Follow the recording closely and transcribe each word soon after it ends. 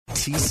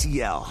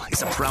TCL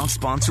is a proud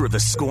sponsor of the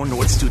Score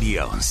North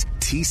Studios.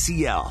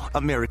 TCL,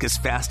 America's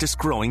fastest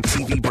growing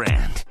TV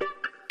brand.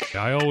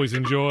 I always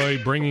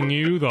enjoy bringing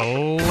you the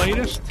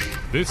latest.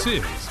 This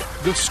is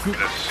The Scoop.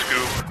 The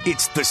Scoop.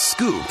 It's The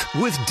Scoop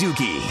with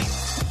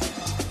Doogie.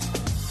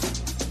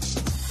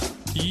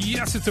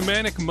 Yes, it's a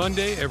manic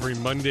Monday. Every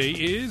Monday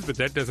is, but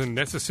that doesn't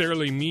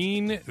necessarily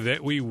mean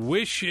that we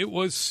wish it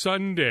was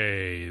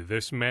Sunday.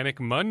 This manic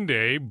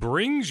Monday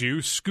brings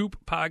you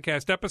Scoop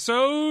Podcast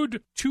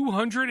episode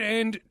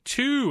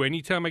 202.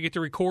 Anytime I get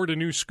to record a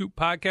new Scoop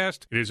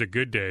Podcast, it is a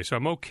good day. So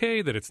I'm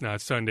okay that it's not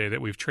Sunday,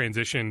 that we've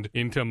transitioned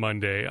into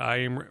Monday. I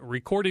am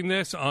recording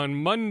this on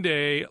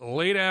Monday,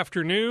 late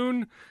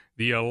afternoon,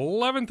 the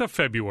 11th of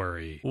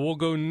February. We'll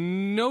go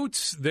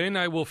notes, then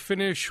I will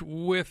finish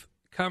with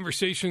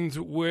conversations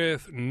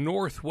with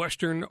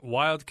Northwestern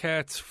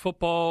Wildcats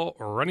football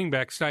running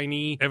back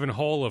signee Evan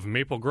Hall of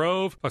Maple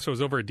Grove. Plus, I was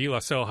over at De La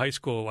Salle High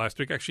School last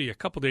week, actually a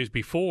couple days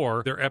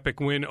before their epic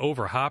win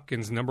over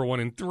Hopkins, number 1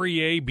 in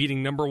 3A,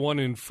 beating number 1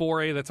 in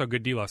 4A. That's how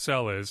good De La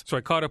Salle is. So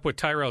I caught up with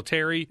Tyrell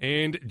Terry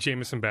and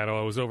Jamison Battle.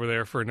 I was over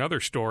there for another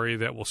story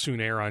that will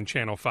soon air on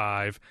Channel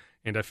 5.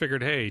 And I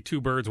figured, hey, 2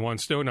 birds, 1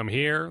 stone. I'm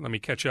here. Let me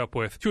catch up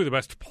with 2 of the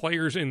best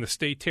players in the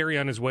state. Terry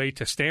on his way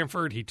to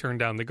Stanford. He turned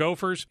down the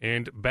Gophers.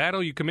 And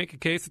Battle, you can make a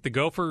case that the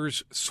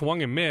Gophers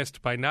swung and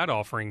missed by not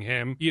offering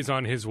him. He is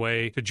on his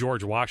way to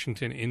George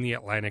Washington in the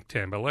Atlantic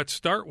 10. But let's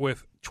start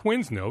with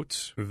Twins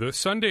notes. The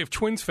Sunday of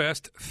Twins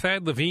Fest,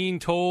 Thad Levine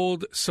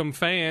told some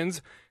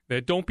fans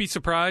that don't be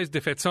surprised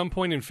if at some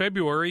point in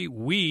February,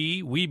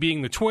 we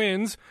being the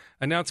Twins,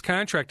 announce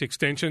contract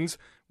extensions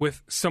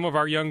with some of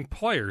our young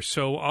players.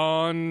 So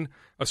on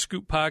a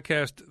Scoop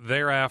podcast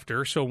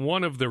thereafter, so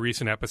one of the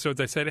recent episodes,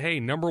 I said,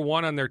 hey, number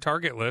 1 on their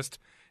target list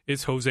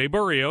is Jose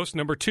Barrios.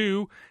 Number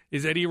 2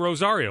 is Eddie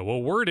Rosario.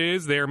 Well, word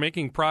is they are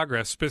making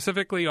progress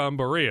specifically on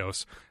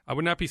Barrios. I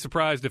would not be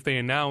surprised if they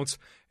announce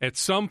at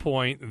some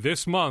point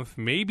this month,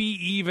 maybe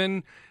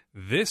even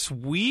this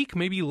week,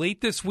 maybe late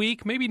this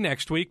week, maybe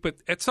next week, but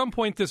at some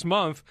point this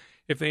month,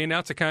 if they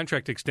announce a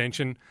contract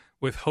extension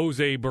with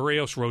Jose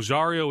Barrios.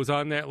 Rosario is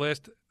on that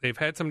list. They've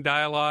had some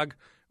dialogue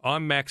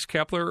on Max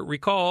Kepler.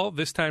 Recall,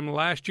 this time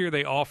last year,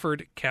 they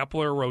offered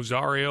Kepler,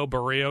 Rosario,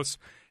 Barrios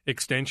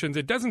extensions.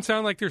 It doesn't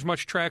sound like there's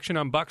much traction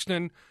on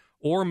Buxton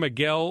or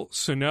Miguel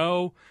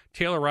Sano.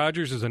 Taylor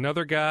Rogers is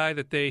another guy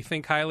that they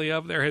think highly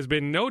of. There has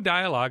been no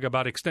dialogue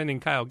about extending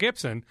Kyle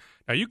Gibson.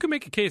 Now, you can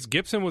make a case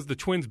Gibson was the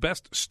Twins'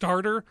 best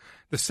starter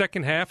the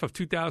second half of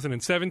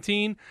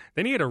 2017.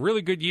 Then he had a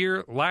really good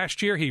year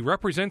last year. He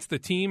represents the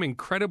team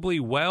incredibly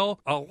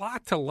well. A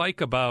lot to like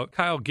about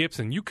Kyle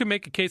Gibson. You can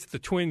make a case that the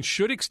Twins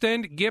should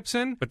extend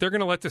Gibson, but they're going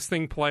to let this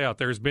thing play out.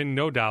 There's been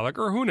no dialogue,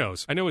 or who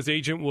knows. I know his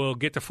agent will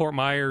get to Fort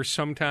Myers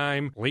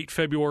sometime late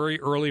February,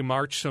 early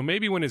March, so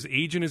maybe when his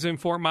agent is in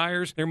Fort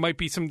Myers, there might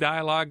be some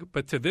dialogue,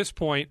 but to this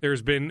point,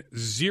 there's been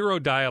zero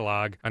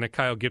dialogue on a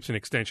Kyle Gibson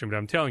extension. But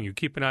I'm telling you,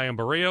 keep an eye on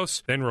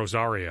Barrios, then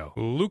Rosario.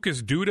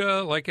 Lucas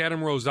Duda, like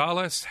Adam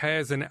Rosales,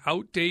 has an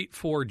out date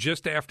for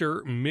just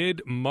after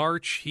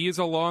mid-March. He is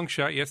a long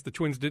shot. Yes, the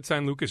Twins did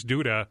sign Lucas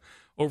Duda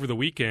over the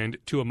weekend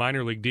to a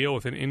minor league deal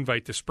with an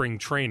invite to spring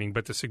training,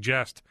 but to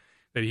suggest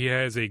that he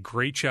has a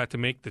great shot to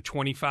make the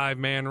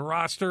 25-man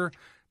roster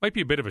might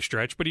be a bit of a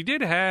stretch, but he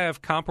did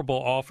have comparable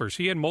offers.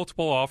 He had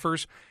multiple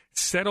offers,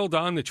 settled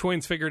on the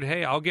Twins, figured,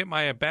 hey, I'll get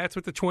my at-bats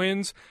with the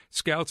Twins.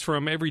 Scouts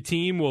from every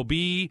team will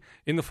be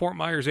in the Fort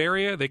Myers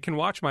area. They can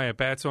watch my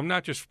at-bats, so I'm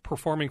not just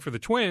performing for the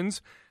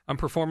Twins. I'm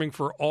performing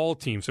for all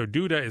teams. So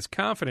Duda is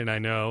confident, I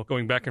know,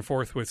 going back and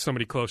forth with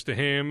somebody close to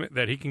him,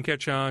 that he can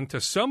catch on to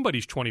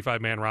somebody's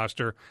 25-man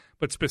roster,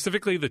 but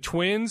specifically the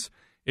Twins.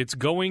 It's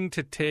going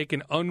to take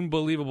an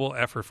unbelievable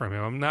effort from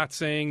him. I'm not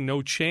saying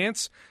no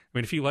chance. I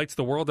mean, if he lights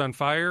the world on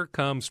fire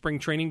come spring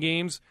training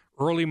games,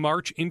 early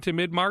March into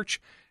mid-March,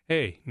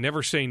 hey,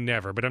 never say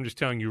never. But I'm just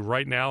telling you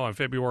right now on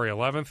February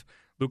 11th,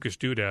 Lucas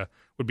Duda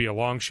would be a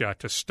long shot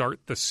to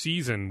start the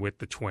season with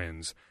the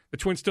Twins. The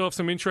Twins still have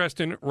some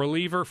interest in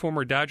reliever,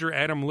 former Dodger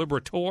Adam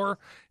Liberatore.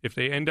 If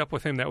they end up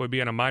with him, that would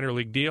be on a minor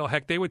league deal.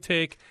 Heck, they would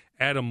take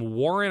Adam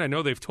Warren. I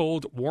know they've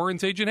told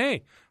Warren's agent,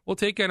 hey, we'll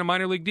take you on a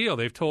minor league deal.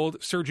 They've told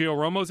Sergio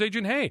Romo's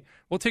agent, hey,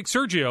 we'll take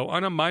Sergio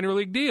on a minor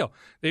league deal.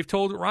 They've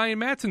told Ryan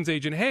Matson's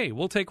agent, hey,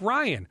 we'll take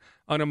Ryan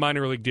on a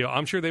minor league deal.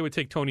 I'm sure they would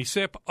take Tony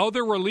Sipp,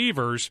 other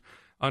relievers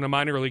on a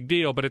minor league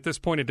deal, but at this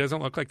point it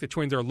doesn't look like the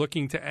Twins are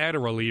looking to add a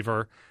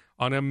reliever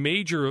on a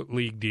major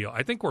league deal.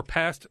 I think we're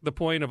past the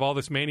point of all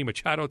this Manny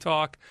Machado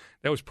talk.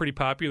 That was pretty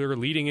popular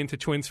leading into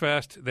Twins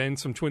Fest. Then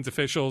some Twins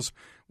officials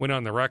went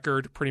on the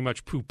record pretty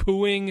much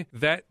poo-pooing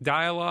that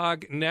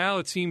dialogue. Now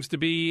it seems to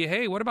be,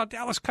 hey, what about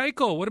Dallas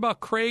Keuchel? What about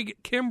Craig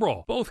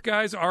Kimbrell? Both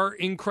guys are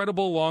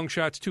incredible long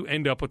shots to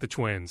end up with the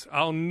Twins.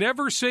 I'll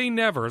never say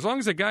never. As long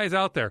as the guy's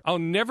out there, I'll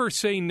never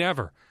say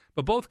never.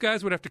 but both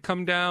guys would have to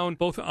come down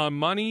both on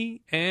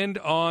money and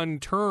on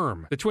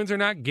term. The Twins are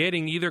not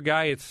getting either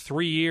guy at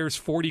 3 years,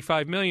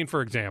 $45 million,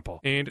 for example.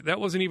 And that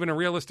wasn't even a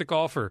realistic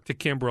offer to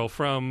Kimbrel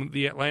from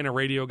the Atlanta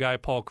radio guy,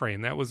 Paul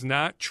Crane. That was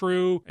not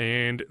true,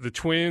 and the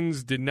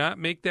Twins did not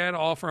make that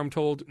offer. I'm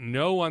told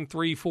no on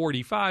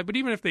 $345, but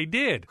even if they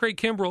did, Craig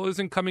Kimbrel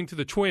isn't coming to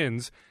the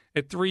Twins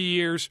at 3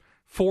 years,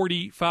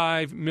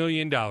 $45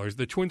 million.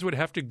 The Twins would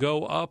have to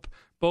go up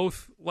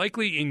both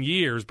likely in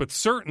years, but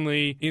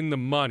certainly in the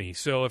money.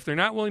 So if they're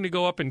not willing to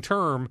go up in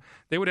term,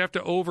 they would have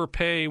to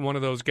overpay one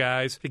of those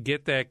guys to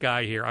get that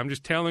guy here. I'm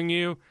just telling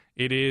you,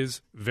 it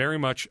is very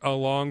much a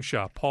long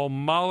shot. Paul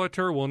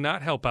Molitor will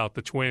not help out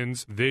the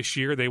Twins this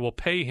year. They will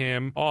pay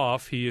him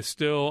off. He is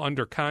still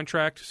under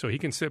contract, so he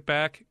can sit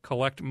back,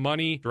 collect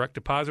money, direct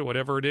deposit,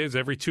 whatever it is,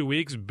 every 2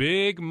 weeks.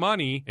 Big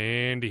money,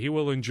 and he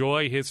will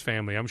enjoy his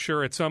family. I'm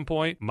sure at some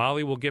point,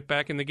 Molly will get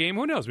back in the game.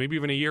 Who knows? Maybe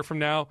even a year from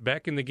now,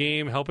 back in the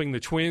game, helping the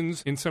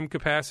Twins in some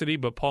capacity,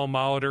 but Paul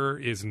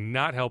Molitor is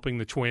not helping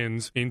the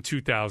Twins in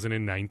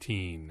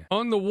 2019.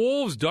 On the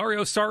Wolves,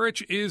 Dario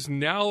Saric is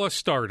now a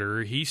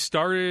starter. He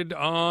started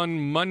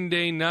on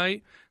Monday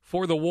night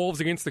for the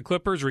Wolves against the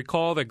Clippers.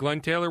 Recall that Glenn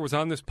Taylor was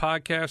on this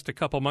podcast a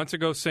couple months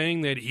ago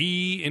saying that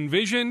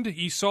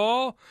he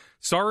saw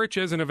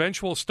Saric as an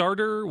eventual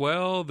starter.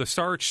 Well, the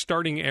Saric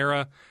starting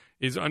era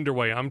is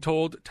underway. I'm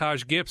told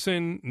Taj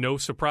Gibson, no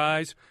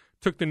surprise,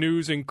 took the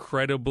news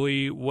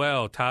incredibly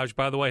well. Taj,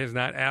 by the way, has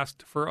not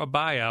asked for a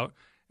buyout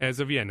as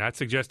of yet. Not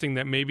suggesting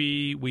that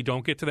maybe we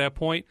don't get to that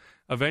point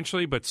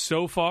eventually, but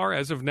so far,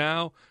 as of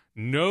now,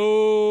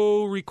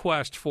 no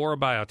request for a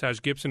buyout. Taj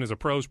Gibson is a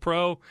pro's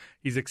pro.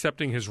 He's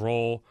accepting his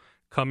role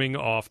coming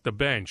off the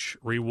bench.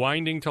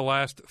 Rewinding to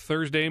last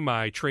Thursday,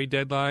 my trade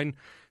deadline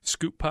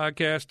Scoop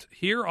podcast,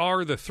 here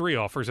are the three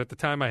offers. At the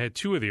time, I had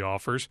two of the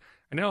offers.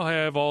 I now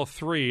have all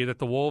three that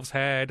the Wolves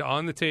had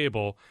on the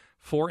table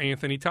for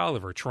Anthony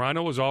Tolliver.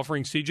 Toronto was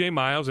offering C.J.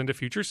 Miles and a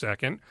future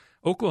second.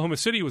 Oklahoma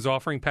City was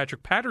offering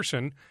Patrick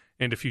Patterson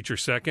and a future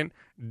second.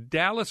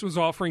 Dallas was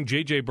offering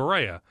J.J.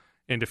 Barea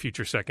and a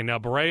future second. Now,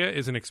 Barea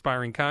is an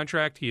expiring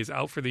contract. He is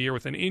out for the year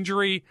with an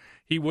injury.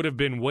 He would have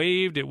been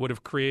waived. It would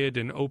have created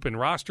an open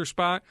roster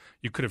spot.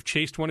 You could have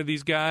chased one of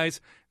these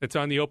guys that's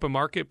on the open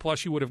market,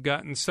 plus you would have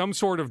gotten some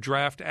sort of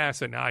draft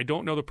asset. Now, I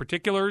don't know the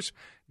particulars.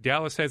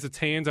 Dallas has its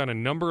hands on a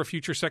number of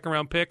future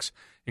second-round picks,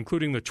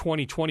 including the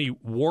 2020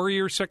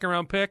 Warriors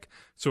second-round pick.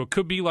 So it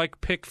could be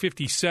like pick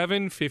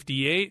 57,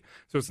 58.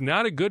 So it's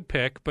not a good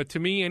pick, but to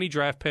me, any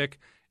draft pick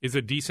is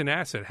a decent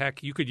asset.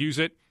 Heck, you could use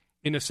it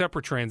in a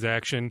separate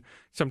transaction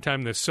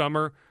sometime this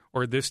summer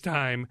or this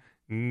time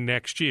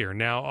next year.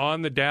 Now,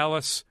 on the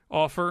Dallas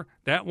offer,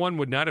 that one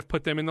would not have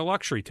put them in the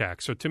luxury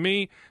tax. So to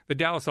me, the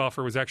Dallas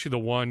offer was actually the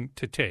one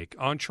to take.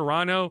 On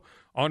Toronto,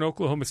 on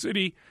Oklahoma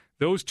City,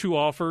 those two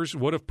offers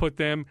would have put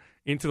them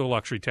into the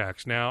luxury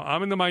tax. Now,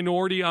 I'm in the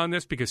minority on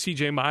this because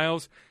C.J.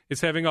 Miles is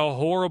having a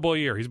horrible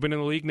year. He's been in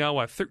the league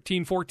now,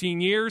 13,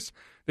 14 years.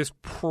 This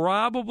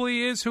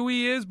probably is who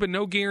he is, but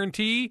no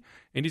guarantee.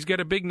 And he's got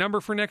a big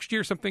number for next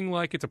year, something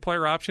like it's a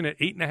player option at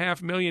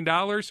 $8.5 million.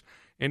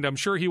 And I'm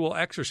sure he will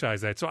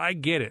exercise that. So I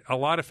get it. A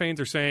lot of fans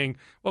are saying,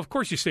 well, of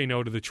course you say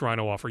no to the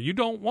Toronto offer. You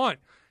don't want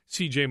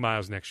C.J.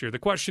 Miles next year. The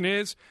question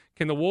is,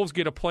 can the Wolves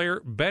get a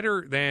player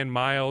better than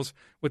Miles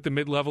with the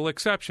mid-level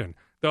exception?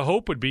 The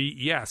hope would be,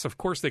 yes, of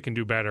course they can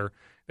do better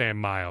than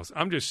Miles.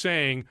 I'm just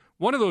saying,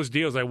 one of those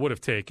deals I would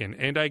have taken,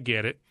 and I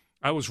get it.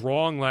 I was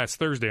wrong last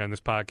Thursday on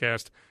this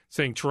podcast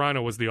saying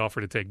Toronto was the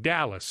offer to take.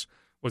 Dallas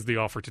was the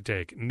offer to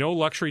take. No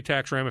luxury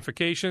tax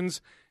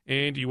ramifications,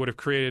 and you would have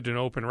created an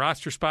open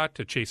roster spot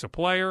to chase a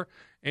player,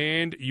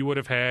 and you would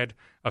have had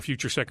a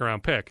future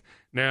second-round pick.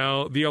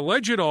 Now, the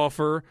alleged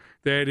offer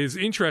that is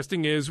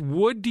interesting is,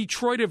 would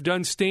Detroit have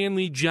done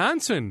Stanley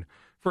Johnson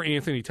for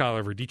Anthony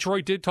Tolliver?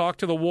 Detroit did talk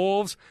to the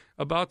Wolves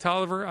about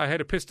Tolliver. I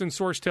had a Piston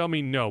source tell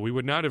me, no, we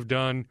would not have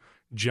done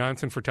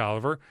Johnson for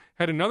Tolliver.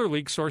 Had another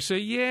league source say,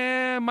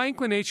 yeah, my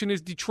inclination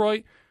is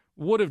Detroit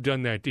would have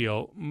done that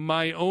deal.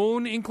 My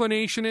own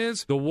inclination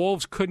is the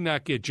Wolves could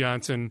not get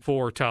Johnson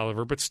for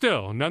Tolliver, but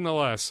still,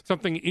 nonetheless,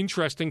 something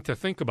interesting to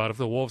think about if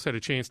the Wolves had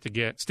a chance to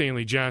get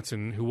Stanley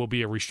Johnson, who will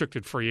be a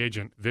restricted free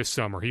agent this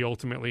summer. He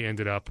ultimately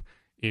ended up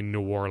in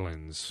New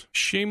Orleans.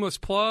 Shameless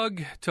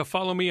plug to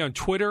follow me on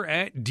Twitter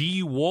at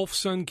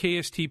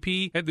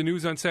DWolfsonKSTP. Had the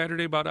news on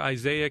Saturday about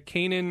Isaiah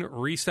Kanan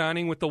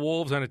re-signing with the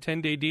Wolves on a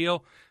 10-day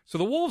deal. So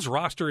the Wolves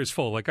roster is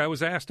full. Like I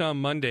was asked on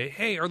Monday,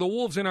 hey, are the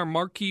Wolves in our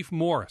Markieff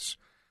Morris?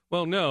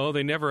 Well, no,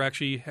 they never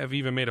actually have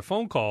even made a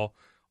phone call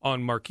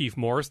on Markieff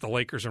Morris. The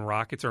Lakers and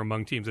Rockets are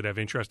among teams that have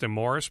interest in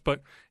Morris.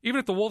 But even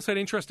if the Wolves had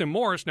interest in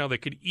Morris, now they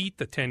could eat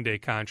the 10-day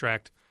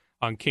contract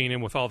on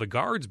Kanan with all the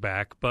guards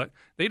back, but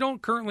they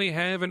don't currently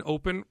have an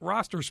open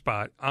roster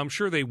spot. I'm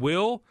sure they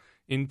will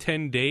in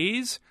 10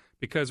 days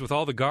because with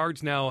all the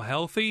guards now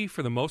healthy,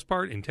 for the most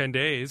part, in 10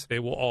 days, they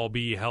will all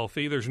be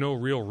healthy. There's no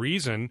real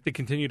reason to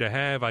continue to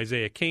have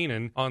Isaiah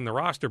Kanan on the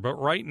roster. But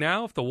right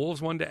now, if the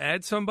Wolves wanted to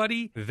add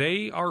somebody,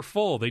 they are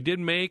full. They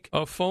did make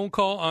a phone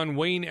call on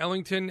Wayne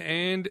Ellington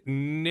and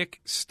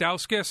Nick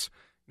Stauskas.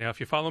 Now, if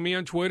you follow me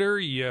on Twitter,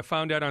 you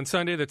found out on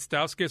Sunday that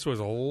Stauskas was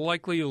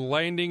likely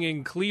landing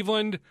in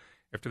Cleveland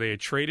after they had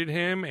traded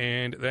him,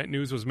 and that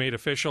news was made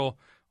official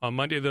on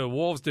Monday. The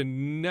Wolves did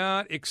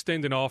not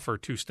extend an offer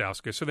to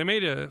Stauskas, so they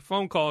made a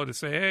phone call to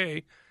say,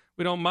 hey,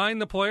 we don't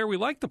mind the player. We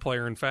like the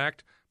player, in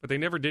fact, but they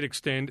never did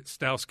extend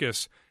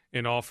Stauskas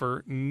an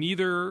offer.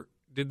 Neither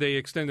did they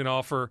extend an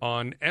offer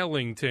on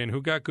Ellington,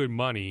 who got good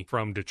money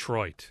from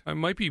Detroit. I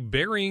might be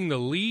burying the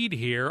lead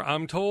here.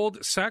 I'm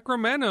told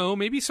Sacramento,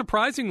 maybe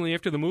surprisingly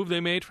after the move they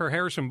made for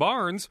Harrison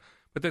Barnes,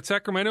 but that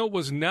Sacramento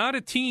was not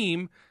a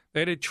team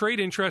that had trade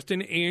interest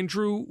in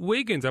Andrew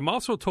Wiggins. I'm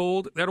also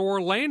told that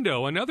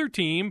Orlando, another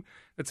team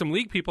that some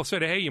league people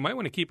said, hey, you might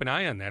want to keep an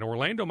eye on that.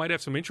 Orlando might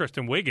have some interest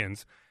in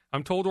Wiggins.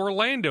 I'm told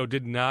Orlando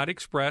did not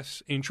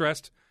express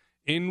interest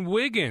in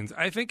Wiggins.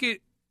 I think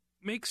it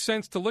makes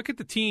sense to look at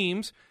the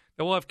teams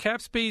that will have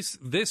cap space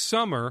this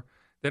summer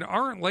that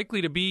aren't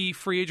likely to be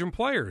free agent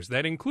players.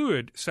 That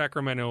include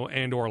Sacramento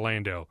and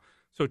Orlando.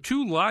 So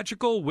two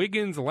logical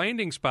Wiggins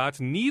landing spots.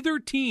 Neither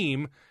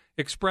team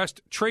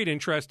expressed trade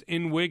interest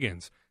in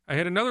Wiggins. I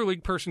had another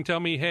league person tell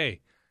me,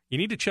 hey, you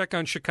need to check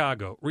on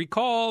Chicago.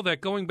 Recall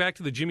that going back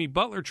to the Jimmy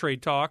Butler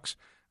trade talks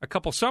a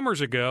couple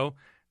summers ago,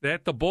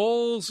 that the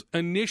Bulls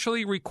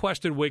initially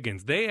requested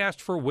Wiggins. They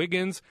asked for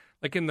Wiggins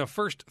like in the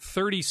first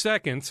 30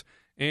 seconds,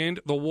 and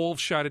the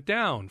Wolves shot it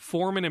down.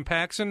 Foreman and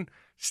Paxson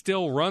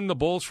still run the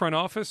Bulls front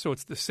office, so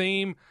it's the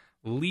same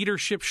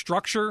leadership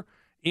structure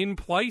in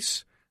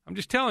place. I'm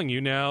just telling you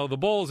now, the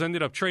Bulls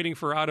ended up trading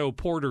for Otto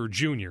Porter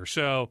Jr.,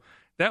 so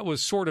that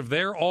was sort of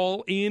their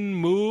all-in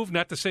move.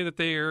 Not to say that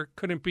there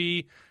couldn't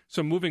be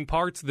some moving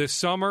parts this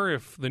summer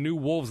if the new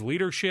Wolves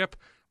leadership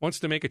wants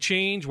to make a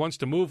change, wants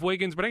to move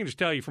Wiggins. But I can just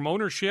tell you, from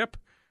ownership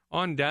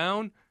on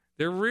down,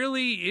 there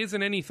really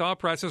isn't any thought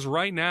process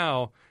right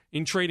now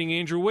in trading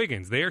Andrew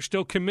Wiggins. They are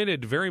still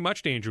committed very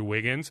much to Andrew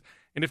Wiggins.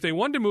 And if they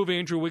wanted to move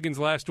Andrew Wiggins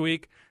last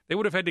week, they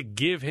would have had to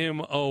give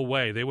him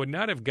away. They would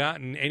not have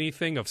gotten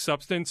anything of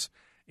substance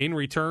in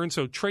return.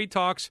 So trade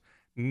talks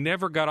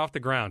never got off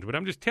the ground. But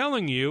I'm just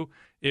telling you,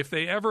 if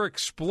they ever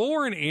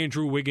explore an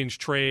Andrew Wiggins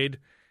trade,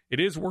 it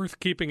is worth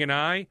keeping an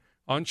eye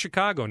on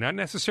Chicago. Not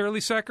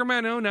necessarily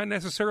Sacramento, not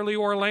necessarily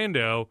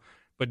Orlando,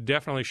 but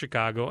definitely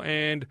Chicago.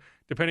 And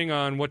depending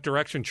on what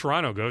direction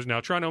Toronto goes, now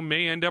Toronto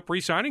may end up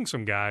re-signing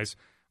some guys,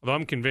 although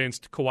I'm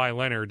convinced Kawhi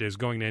Leonard is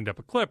going to end up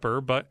a Clipper.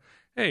 But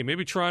hey,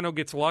 maybe Toronto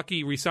gets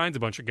lucky, re-signs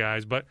a bunch of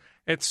guys. But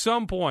at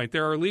some point,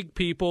 there are league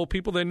people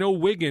that know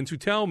Wiggins, who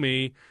tell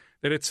me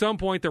that at some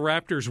point the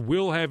Raptors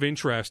will have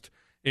interest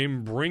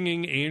in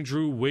bringing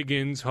Andrew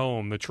Wiggins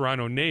home, the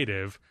Toronto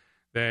native,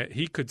 that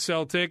he could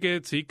sell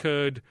tickets, he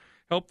could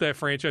help that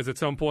franchise at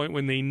some point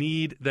when they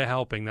need the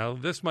helping. Now,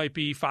 this might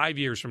be 5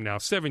 years from now,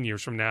 7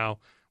 years from now,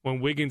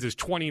 when Wiggins is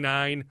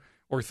 29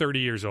 or 30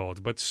 years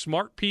old. But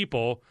smart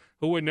people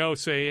who would know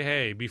say,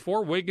 hey,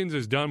 before Wiggins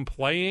is done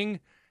playing,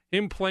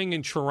 him playing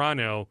in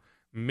Toronto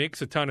makes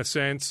a ton of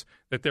sense,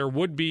 that there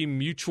would be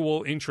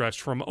mutual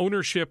interest from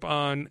ownership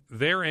on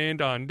their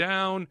end on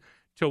down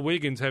to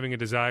Wiggins having a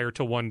desire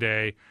to one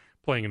day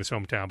playing in his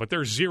hometown. But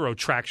there's zero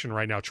traction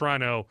right now.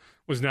 Toronto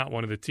was not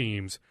one of the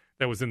teams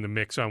that was in the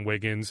mix on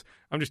Wiggins.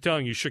 I'm just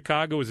telling you,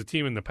 Chicago is a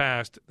team in the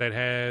past that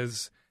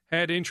has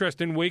had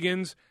interest in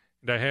Wiggins.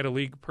 And I had a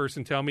league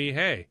person tell me,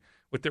 hey,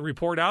 with the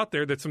report out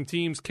there that some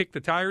teams kicked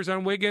the tires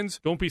on Wiggins,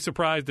 don't be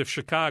surprised if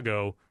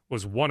Chicago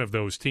was one of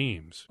those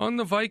teams. On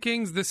the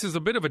Vikings, this is a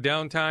bit of a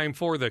downtime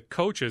for the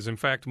coaches. In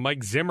fact,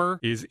 Mike Zimmer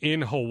is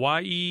in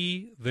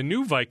Hawaii. The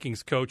new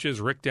Vikings coaches,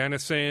 Rick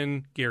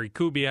Dennison, Gary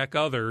Kubiak,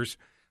 others,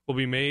 will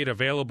be made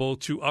available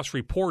to us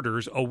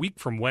reporters a week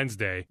from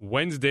Wednesday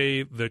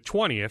the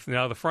 20th.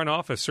 Now, the front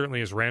office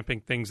certainly is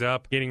ramping things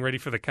up, getting ready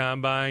for the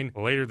combine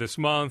later this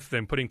month,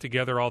 then putting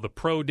together all the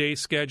pro day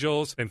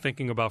schedules and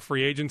thinking about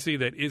free agency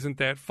that isn't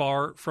that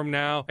far from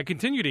now. I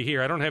continue to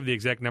hear, I don't have the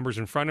exact numbers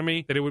in front of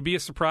me, that it would be a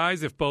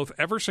surprise if both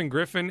Everson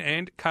Griffin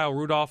and Kyle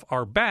Rudolph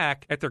are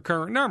back at their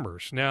current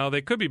numbers. Now,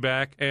 they could be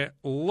back at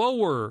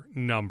lower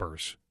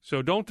numbers,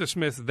 so don't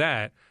dismiss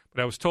that.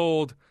 But I was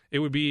told it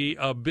would be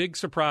a big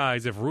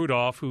surprise if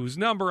Rudolph, whose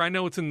number, I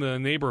know it's in the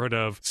neighborhood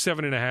of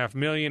 $7.5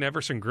 million.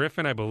 Everson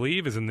Griffin, I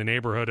believe, is in the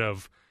neighborhood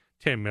of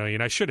 $10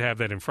 million. I should have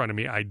that in front of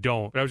me. I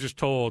don't. But I was just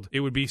told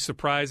it would be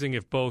surprising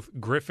if both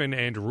Griffin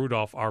and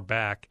Rudolph are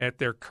back at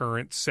their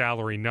current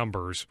salary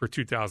numbers for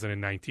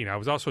 2019. I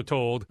was also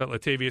told that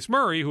Latavius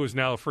Murray, who is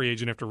now a free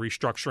agent after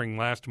restructuring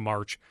last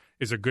March,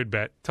 is a good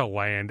bet to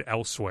land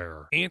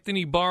elsewhere.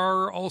 Anthony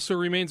Barr also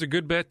remains a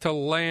good bet to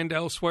land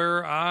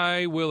elsewhere.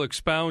 I will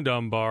expound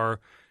on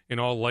Barr in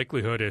all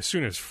likelihood as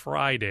soon as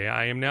Friday.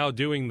 I am now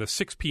doing the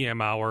 6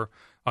 p.m. hour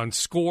on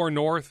Score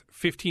North,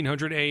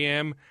 1500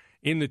 a.m.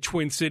 in the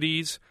Twin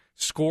Cities.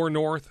 Score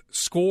North,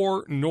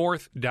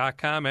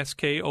 scorenorth.com,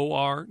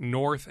 S-K-O-R,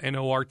 North,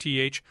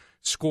 N-O-R-T-H,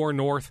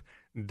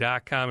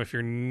 scorenorth.com. If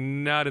you're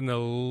not in the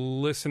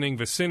listening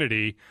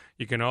vicinity,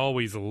 you can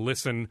always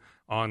listen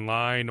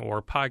online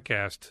or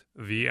podcast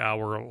the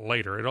hour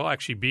later. It'll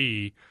actually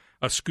be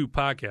a Scoop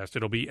podcast.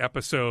 It'll be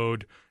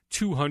episode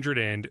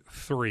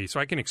 203. So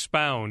I can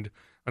expound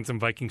on some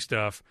Viking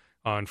stuff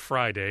on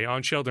Friday.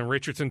 On Sheldon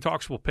Richardson,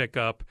 talks will pick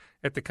up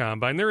at the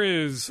Combine. There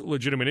is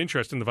legitimate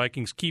interest in the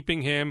Vikings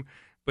keeping him,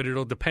 but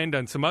it'll depend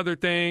on some other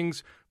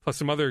things, plus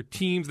some other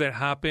teams that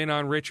hop in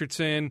on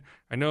Richardson.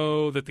 I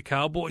know that the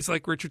Cowboys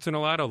like Richardson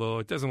a lot, although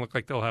it doesn't look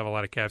like they'll have a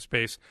lot of cap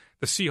space.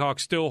 The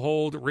Seahawks still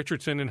hold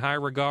Richardson in high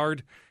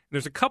regard.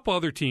 There's a couple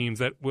other teams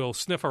that will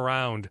sniff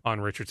around on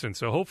Richardson,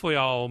 so hopefully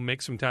I'll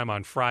make some time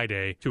on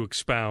Friday to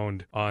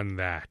expound on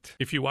that.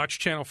 If you watch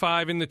Channel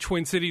 5 in the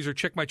Twin Cities or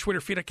check my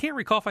Twitter feed, I can't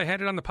recall if I had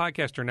it on the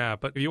podcast or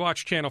not, but if you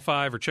watch Channel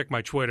 5 or check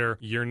my Twitter,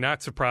 you're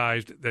not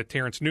surprised that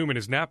Terrence Newman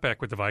is not back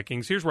with the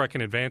Vikings. Here's where I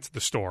can advance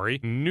the story.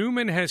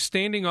 Newman has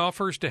standing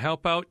offers to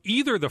help out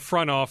either the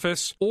front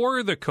office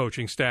or the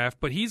coaching staff,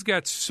 but he's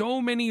got so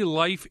many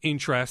life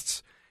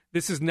interests.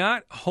 This is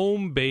not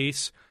home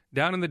base.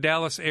 Down in the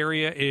Dallas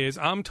area is,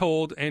 I'm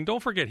told, and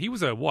don't forget, he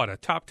was a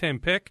top 10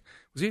 pick?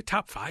 Was he a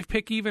top 5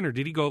 pick even, or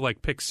did he go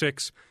like pick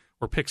 6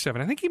 or pick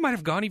 7? I think he might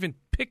have gone even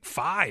pick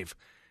 5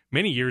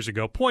 many years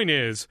ago. Point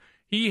is,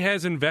 he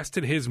has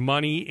invested his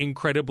money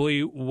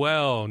incredibly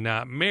well.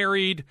 Not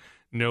married,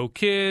 no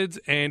kids,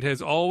 and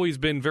has always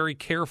been very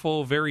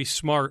careful, very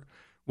smart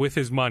with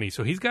his money.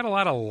 So he's got a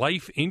lot of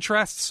life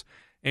interests.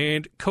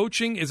 And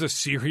coaching is a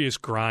serious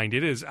grind.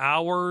 It is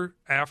hour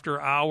after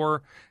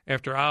hour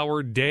after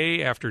hour,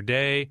 day after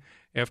day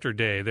after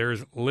day.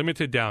 There's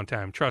limited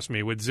downtime. Trust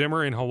me, with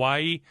Zimmer in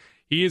Hawaii,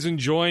 he is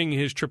enjoying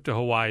his trip to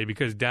Hawaii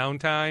because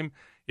downtime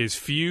is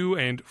few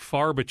and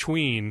far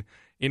between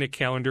in a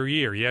calendar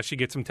year. Yes, you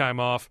get some time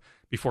off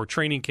before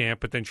training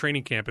camp, but then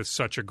training camp is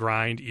such a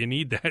grind. You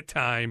need that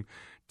time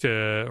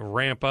to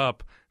ramp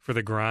up for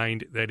the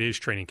grind that is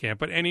training camp.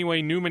 But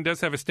anyway, Newman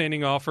does have a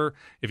standing offer.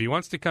 If he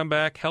wants to come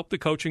back, help the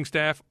coaching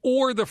staff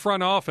or the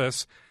front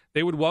office,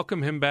 they would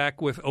welcome him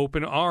back with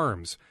open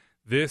arms.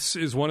 This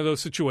is one of those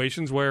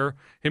situations where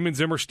him and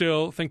Zimmer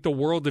still think the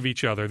world of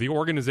each other. The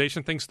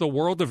organization thinks the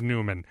world of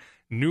Newman.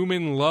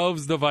 Newman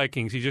loves the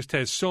Vikings. He just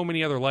has so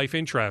many other life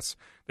interests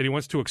that he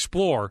wants to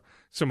explore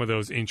some of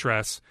those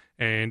interests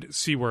and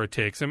see where it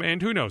takes him.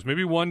 And who knows,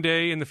 maybe one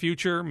day in the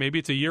future, maybe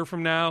it's a year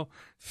from now,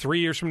 3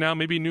 years from now,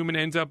 maybe Newman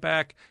ends up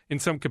back in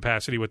some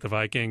capacity with the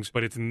Vikings,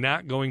 but it's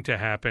not going to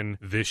happen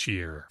this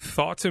year.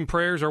 Thoughts and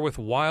prayers are with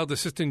Wild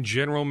Assistant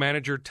General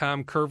Manager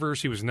Tom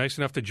Curvers. He was nice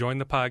enough to join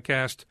the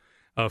podcast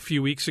a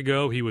few weeks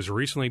ago. He was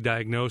recently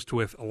diagnosed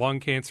with lung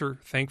cancer.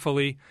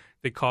 Thankfully,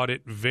 they caught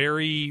it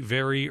very,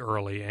 very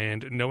early.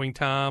 And knowing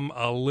Tom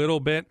a little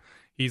bit,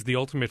 he's the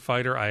ultimate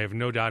fighter. I have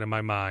no doubt in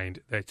my mind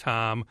that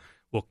Tom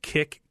will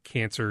kick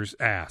cancer's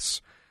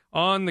ass.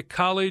 On the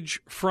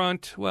college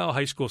front,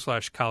 high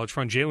school/college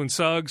front, Jalen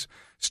Suggs,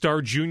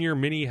 Star Junior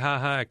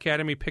Minnehaha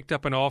Academy, picked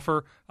up an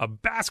offer, a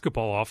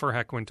basketball offer.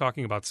 Heck, when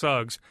talking about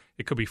Suggs,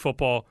 it could be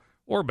football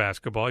or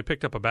basketball. He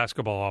picked up a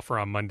basketball offer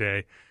on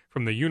Monday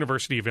from the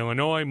University of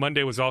Illinois.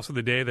 Monday was also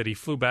the day that he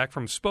flew back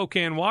from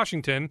Spokane,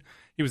 Washington.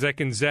 He was at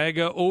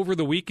Gonzaga over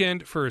the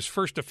weekend for his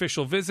first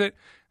official visit.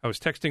 I was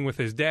texting with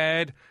his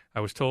dad. I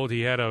was told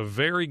he had a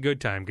very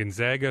good time.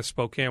 Gonzaga,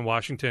 Spokane,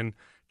 Washington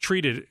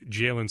treated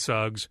Jalen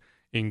Suggs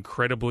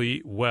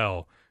incredibly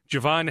well.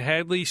 Javon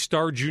Hadley,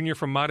 star junior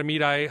from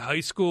Matamidi High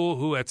School,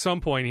 who at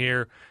some point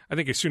here, I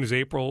think as soon as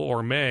April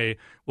or May,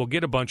 will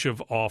get a bunch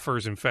of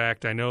offers. In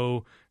fact, I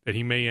know that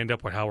he may end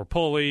up with Howard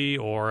Pulley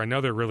or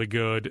another really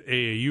good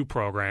AAU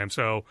program.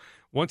 So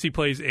once he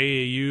plays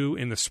AAU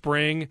in the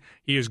spring,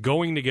 he is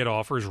going to get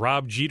offers.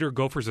 Rob Jeter,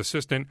 Gophers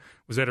assistant,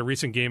 was at a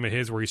recent game of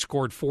his where he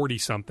scored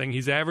 40-something.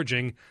 He's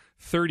averaging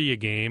 30 a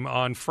game.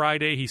 On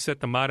Friday, he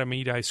set the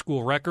Matamidi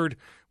school record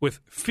with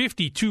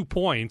 52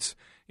 points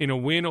in a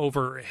win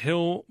over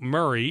Hill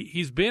Murray.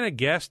 He's been a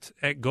guest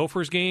at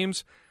Gophers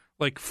games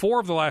like 4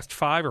 of the last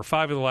 5 or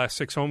 5 of the last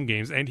 6 home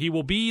games, and he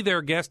will be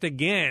their guest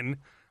again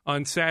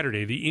on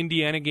Saturday, the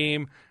Indiana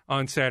game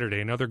on Saturday.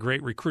 Another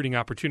great recruiting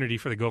opportunity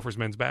for the Gophers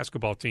men's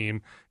basketball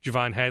team.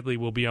 Javon Hadley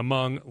will be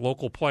among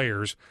local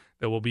players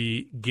that will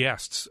be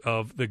guests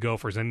of the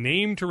Gophers. A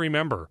name to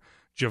remember,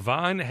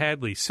 Javon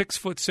Hadley,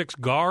 6'6"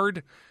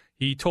 guard.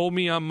 He told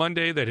me on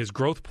Monday that his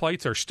growth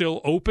plates are still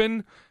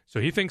open,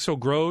 so he thinks he'll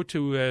grow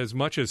to as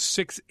much as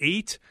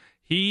 6'8".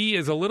 He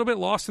is a little bit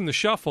lost in the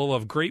shuffle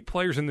of great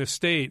players in this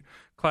state.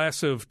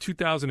 Class of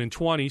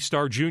 2020,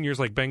 star juniors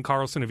like Ben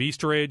Carlson of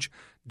Eastridge,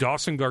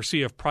 Dawson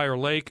Garcia of Prior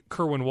Lake,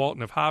 Kerwin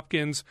Walton of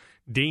Hopkins,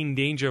 Dane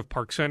Danger of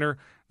Park Center.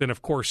 Then,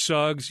 of course,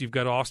 Suggs. You've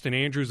got Austin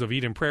Andrews of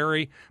Eden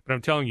Prairie. But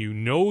I'm telling you,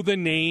 know the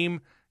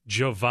name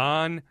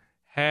Javon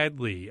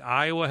Hadley.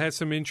 Iowa has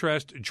some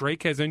interest.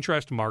 Drake has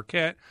interest.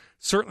 Marquette.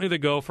 Certainly the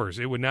Gophers.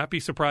 It would not be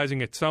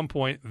surprising at some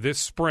point this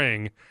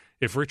spring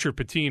if Richard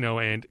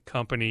Pitino and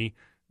company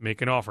make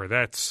an offer.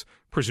 That's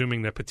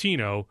presuming that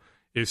Pitino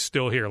is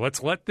still here.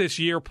 Let's let this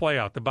year play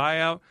out. The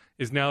buyout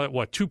is now at,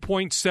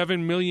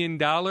 $2.7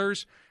 million?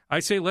 I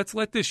say let's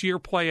let this year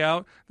play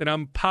out. Then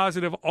I'm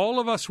positive all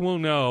of us will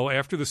know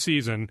after the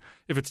season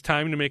if it's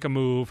time to make a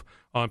move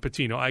on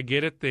Pitino. I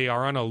get it. They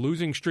are on a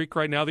losing streak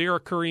right now. The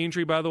Eric Curry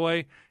injury, by the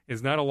way,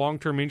 is not a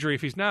long-term injury.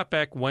 If he's not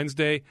back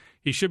Wednesday,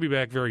 he should be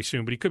back very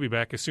soon, but he could be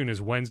back as soon as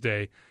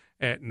Wednesday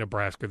at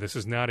Nebraska. This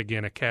is not,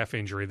 again, a calf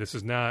injury. This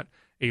is not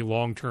a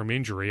long-term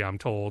injury, I'm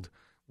told,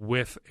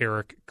 with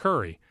Eric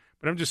Curry.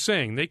 But I'm just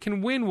saying, they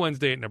can win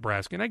Wednesday at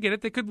Nebraska, and I get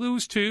it. They could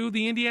lose, too.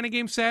 The Indiana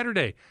game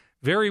Saturday,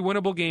 very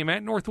winnable game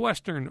at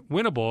Northwestern.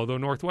 Winnable, although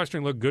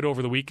Northwestern looked good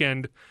over the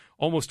weekend,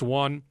 almost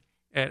won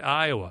at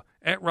Iowa,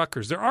 at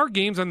Rutgers. There are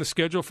games on the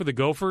schedule for the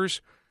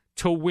Gophers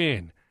to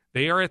win.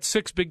 They are at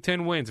 6 Big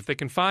Ten wins. If they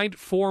can find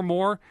 4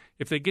 more,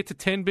 if they get to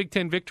 10 Big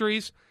Ten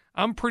victories,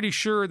 I'm pretty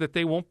sure that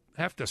they won't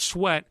have to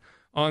sweat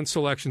on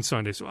Selection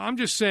Sunday. So I'm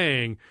just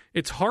saying,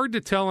 it's hard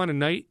to tell on a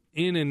night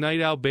in and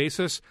night out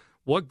basis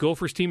what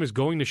Gophers team is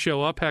going to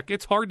show up. Heck,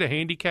 it's hard to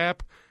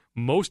handicap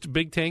most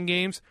Big Ten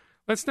games.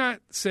 Let's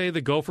not say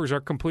the Gophers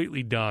are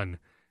completely done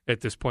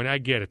at this point. I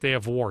get it. They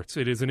have warts.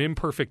 It is an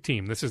imperfect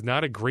team. This is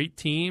not a great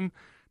team,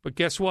 but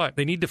guess what?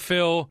 They need to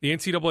fill the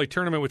NCAA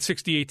tournament with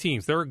 68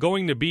 teams. There are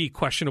going to be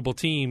questionable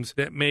teams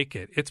that make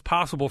it. It's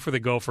possible for the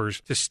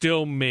Gophers to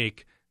still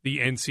make the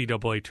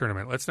NCAA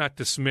tournament. Let's not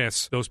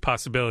dismiss those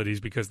possibilities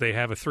because they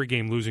have a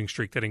 3-game losing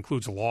streak that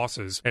includes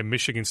losses at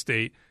Michigan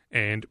State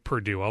and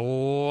Purdue. A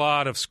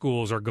lot of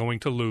schools are going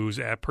to lose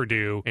at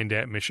Purdue and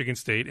at Michigan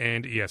State.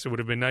 And yes, it would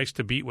have been nice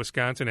to beat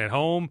Wisconsin at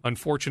home.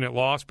 Unfortunate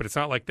loss, but it's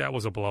not like that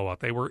was a blowout.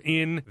 They were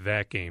in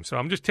that game. So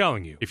I'm just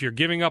telling you, if you're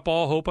giving up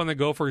all hope on the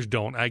Gophers,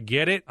 don't. I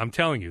get it. I'm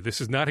telling you,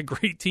 this is not a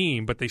great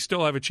team, but they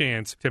still have a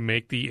chance to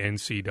make the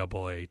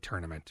NCAA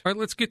tournament. All right,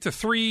 let's get to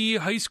 3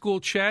 high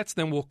school chats,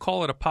 then we'll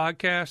call it a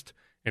podcast.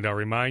 And I'll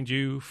remind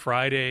you,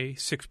 Friday,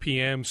 6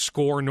 p.m.,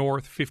 Score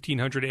North,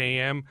 1500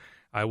 a.m.,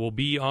 I will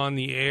be on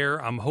the air.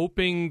 I'm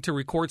hoping to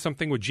record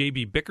something with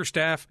J.B.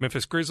 Bickerstaff,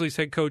 Memphis Grizzlies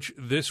head coach,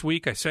 this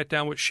week. I sat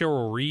down with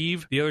Cheryl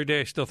Reeve the other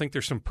day. I still think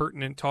there's some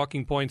pertinent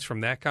talking points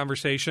from that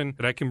conversation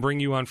that I can bring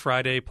you on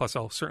Friday. Plus,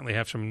 I'll certainly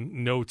have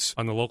some notes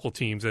on the local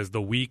teams as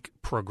the week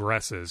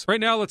progresses.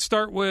 Right now, let's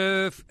start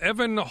with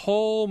Evan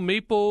Hull,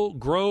 Maple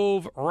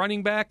Grove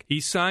running back. He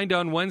signed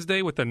on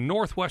Wednesday with the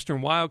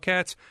Northwestern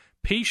Wildcats.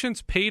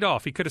 Patience paid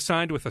off. He could have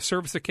signed with a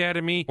service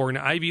academy or an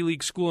Ivy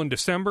League school in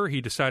December. He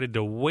decided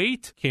to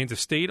wait. Kansas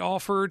State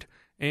offered,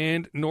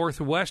 and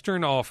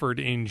Northwestern offered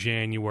in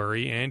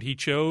January, and he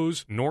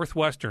chose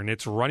Northwestern.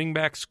 Its running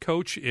backs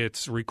coach,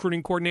 its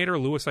recruiting coordinator,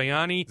 Louis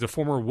Ayani, is a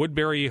former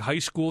Woodbury High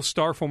School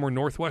star, former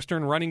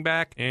Northwestern running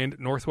back, and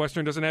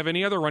Northwestern doesn't have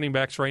any other running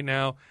backs right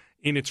now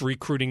in its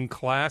recruiting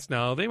class.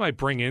 Now, they might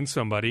bring in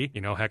somebody.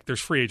 Heck,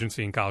 there's free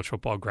agency in college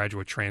football,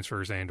 graduate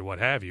transfers, and what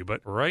have you. But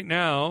right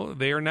now,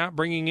 they are not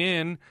bringing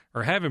in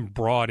or haven't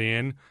brought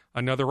in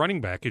another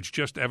running back. It's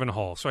just Evan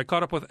Hull. So I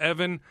caught up with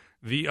Evan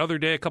the other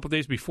day, a couple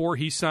days before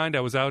he signed.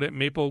 I was out at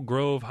Maple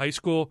Grove High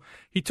School.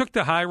 He took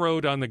the high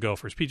road on the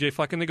Gophers. PJ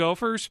Fleck and the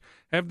Gophers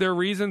have their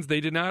reasons.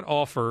 They did not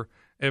offer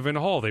Evan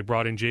Hull. They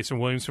brought in Jason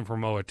Williamson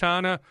from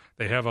Owatonna.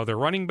 They have other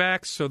running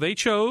backs. So they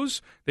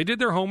did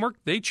their homework.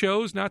 They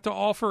chose not to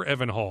offer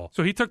Evan Hull.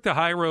 So he took the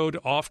high road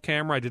off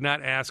camera. I did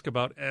not ask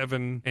about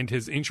Evan and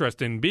his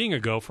interest in being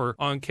a Gopher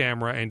on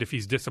camera and if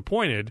he's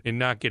disappointed in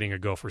not getting a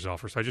Gophers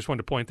offer. So I just wanted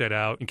to point that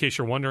out in case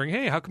you're wondering,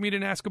 hey, how come you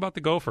didn't ask about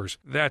the Gophers?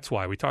 That's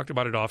why. We talked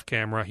about it off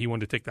camera. He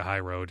wanted to take the high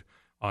road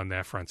on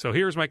that front. So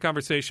here's my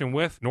conversation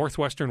with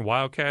Northwestern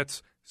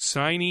Wildcats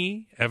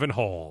signee Evan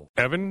Hull.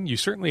 Evan, you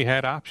certainly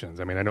had options.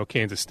 I mean, I know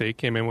Kansas State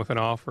came in with an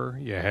offer.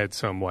 You had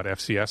some,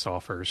 FCS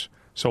offers.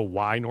 So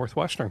why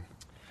Northwestern?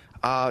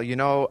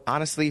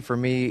 Honestly, for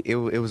me, it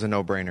was a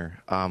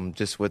no-brainer.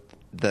 Just with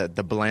the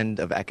blend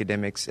of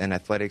academics and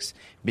athletics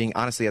being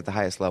honestly at the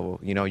highest level.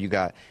 You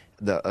got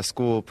a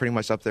school pretty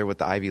much up there with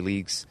the Ivy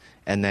Leagues,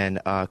 and then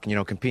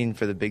competing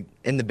for the Big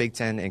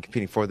Ten and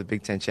competing for the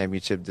Big Ten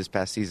championship this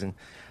past season.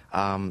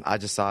 I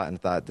just saw it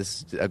and thought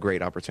this is a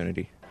great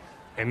opportunity.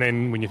 And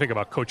then when you think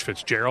about Coach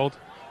Fitzgerald,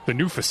 the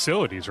new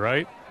facilities,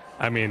 right?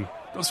 I mean,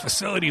 those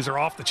facilities are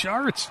off the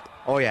charts.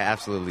 Oh, yeah,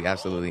 absolutely,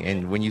 absolutely.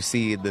 And when you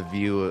see the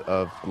view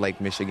of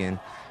Lake Michigan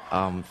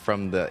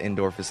from the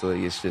indoor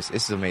facility,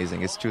 it's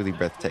amazing. It's truly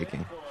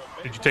breathtaking.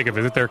 Did you take a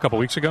visit there a couple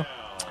weeks ago?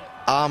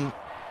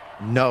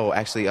 No,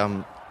 actually, the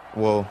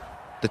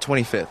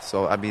 25th.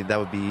 So, that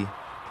would be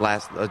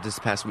this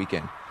past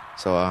weekend.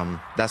 So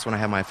that's when I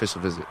had my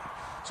official visit.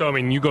 So,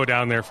 you go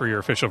down there for your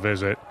official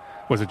visit.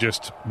 Was it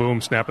just, boom,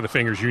 snap of the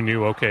fingers, you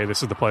knew, okay,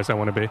 this is the place I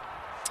want to be?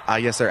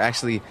 Yes, sir.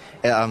 Actually,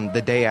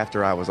 the day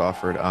after I was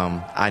offered,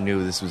 I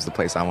knew this was the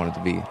place I wanted to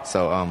be.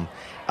 So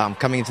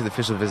coming into the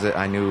official visit,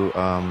 I knew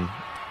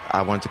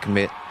I wanted to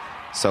commit.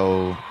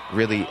 So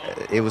really,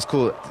 it was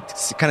cool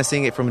kind of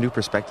seeing it from a new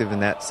perspective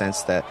in that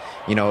sense that,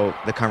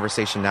 the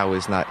conversation now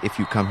is not if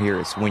you come here,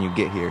 it's when you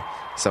get here.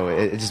 So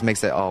it just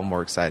makes it all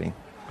more exciting.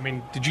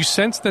 Did you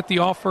sense that the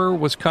offer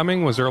was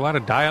coming? Was there a lot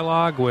of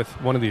dialogue with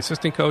one of the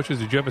assistant coaches?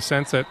 Did you have a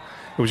sense that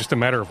it was just a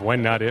matter of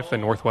when, not if, that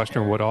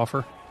Northwestern would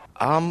offer?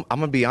 I'm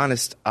going to be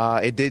honest.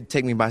 It did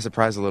take me by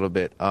surprise a little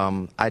bit.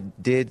 I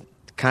did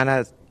kind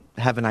of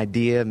have an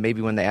idea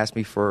maybe when they asked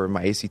me for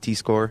my ACT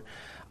score,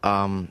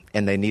 and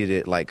they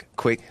needed it,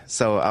 quick.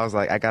 So I was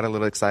I got a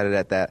little excited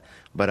at that.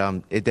 But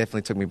it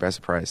definitely took me by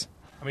surprise.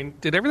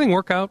 Did everything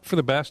work out for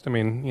the best?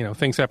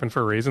 Things happen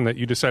for a reason, that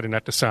you decided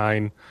not to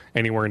sign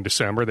anywhere in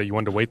December, that you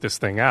wanted to wait this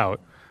thing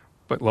out.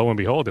 But lo and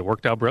behold, it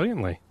worked out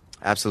brilliantly.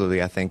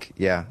 Absolutely. I think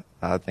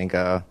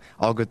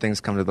all good things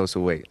come to those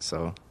who wait.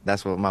 So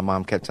that's what my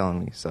mom kept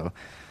telling me. So,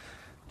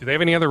 do they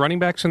have any other running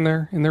backs in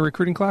their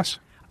recruiting class?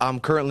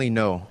 Currently,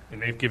 no.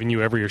 And they've given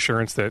you every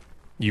assurance that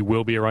you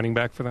will be a running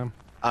back for them?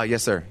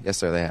 Yes, sir. Yes,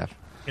 sir, they have.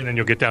 And then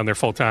you'll get down there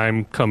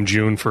full-time come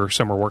June for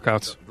summer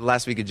workouts? The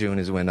last week of June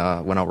is when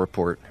I'll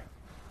report.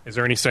 Is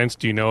there any sense,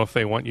 do you know if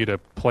they want you to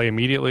play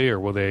immediately, or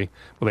will they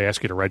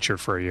ask you to redshirt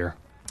for a year?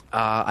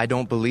 I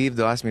don't believe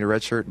they'll ask me to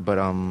redshirt, but,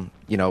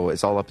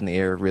 it's all up in the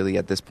air, really,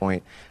 at this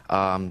point.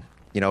 I'm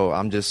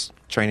just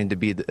training to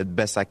be the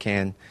best I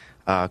can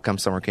come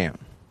summer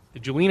camp.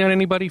 Did you lean on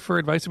anybody for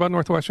advice about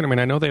Northwestern? I mean,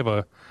 I know they have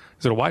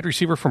is it a wide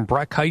receiver from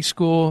Breck High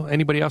School?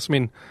 Anybody else? I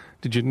mean,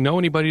 did you know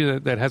anybody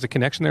that has a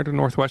connection there to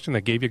Northwestern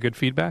that gave you good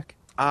feedback?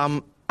 I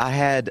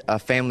had a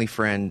family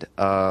friend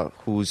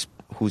whose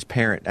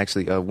parent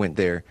actually went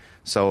there.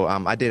 So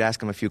I did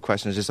ask him a few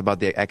questions just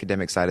about the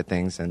academic side of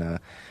things. And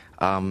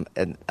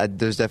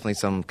there's definitely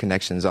some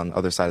connections on the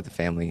other side of the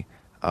family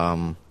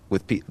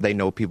they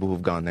know people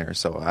who've gone there.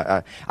 So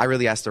I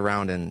really asked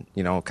around and,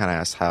 kind of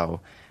asked how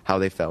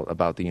they felt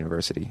about the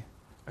university.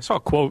 I saw a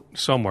quote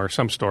somewhere,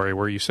 some story,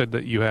 where you said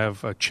that you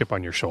have a chip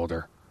on your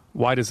shoulder.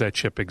 Why does that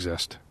chip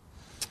exist?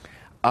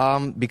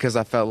 Because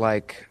I felt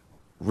like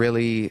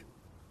really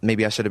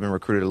maybe I should have been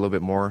recruited a little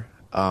bit more.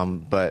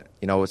 But,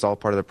 it's all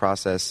part of the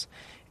process.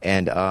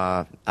 And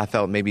I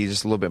felt maybe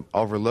just a little bit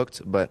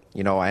overlooked. But,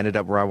 I ended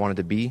up where I wanted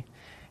to be.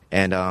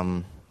 And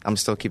I'm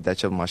still keep that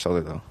chip on my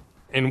shoulder, though.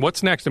 And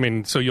what's next? I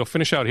mean, so you'll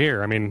finish out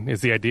here. I mean,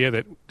 is the idea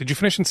that – did you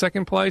finish in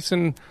second place?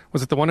 And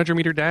was it the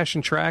 100-meter dash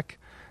and track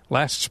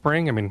last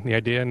spring? I mean, the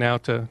idea now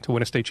to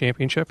win a state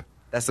championship?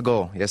 That's the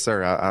goal. Yes,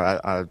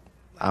 sir.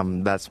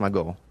 That's my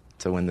goal,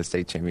 to win the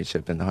state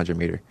championship in the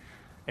 100-meter.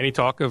 Any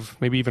talk of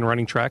maybe even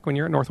running track when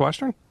you're at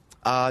Northwestern?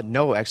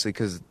 No, actually,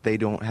 because they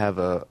don't have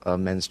a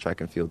men's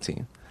track and field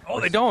team. Oh,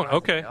 they don't?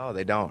 Okay. No,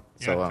 they don't.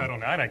 Yeah, so, Title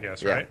IX, I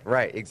guess, right? Yeah,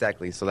 right,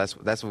 exactly. So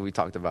that's what we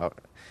talked about.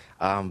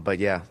 But,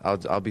 yeah,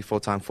 I'll be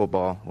full-time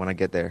football when I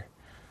get there.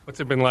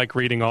 What's it been like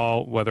reading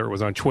whether it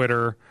was on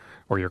Twitter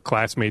or your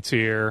classmates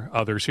here,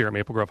 others here at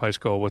Maple Grove High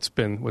School? What's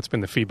been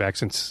the feedback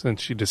since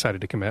you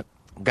decided to commit?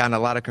 Gotten a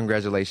lot of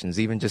congratulations.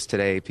 Even just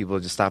today, people are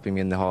just stopping me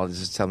in the hall to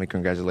just tell me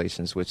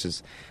congratulations, which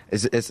is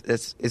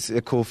it's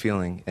a cool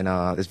feeling, and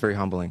it's very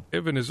humbling.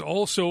 Evan is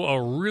also a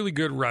really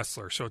good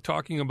wrestler. So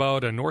talking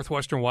about a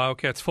Northwestern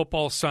Wildcats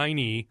football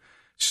signee,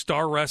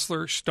 star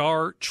wrestler,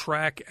 star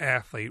track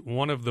athlete,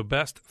 one of the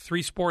best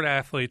three-sport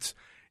athletes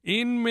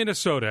in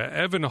Minnesota,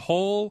 Evan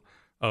Hull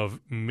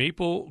of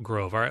Maple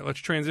Grove. All right, let's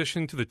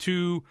transition to the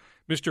two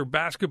Mr.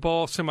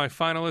 Basketball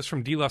semifinalists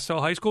from De La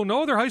Salle High School.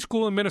 No other high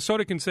school in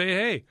Minnesota can say,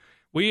 hey,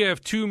 we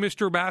have two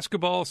Mr.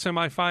 Basketball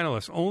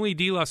semifinalists. Only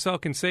De La Salle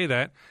can say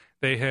that.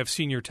 They have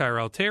senior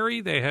Tyrell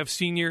Terry. They have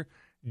senior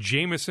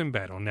Jamison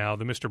Battle. Now,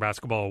 the Mr.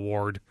 Basketball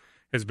award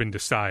has been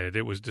decided.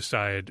 It was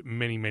decided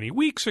many, many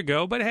weeks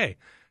ago. But, hey,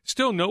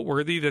 still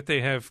noteworthy that they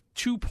have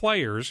two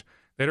players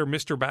that are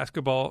Mr.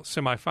 Basketball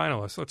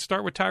semifinalists. Let's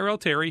start with Tyrell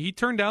Terry. He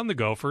turned down the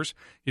Gophers.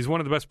 He's one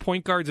of the best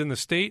point guards in the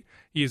state.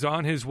 He is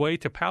on his way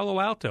to Palo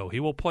Alto. He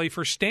will play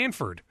for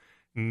Stanford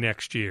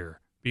next year.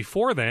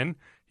 Before then,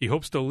 he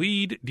hopes to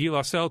lead De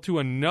La Salle to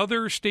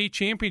another state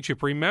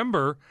championship.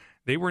 Remember,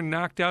 they were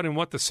knocked out in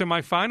the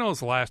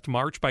semifinals last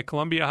March by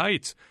Columbia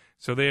Heights.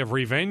 So they have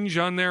revenge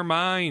on their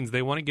minds.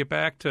 They want to get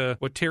back to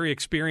what Terry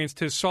experienced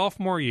his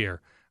sophomore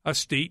year, a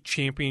state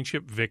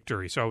championship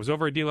victory. So I was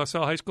over at De La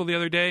Salle High School the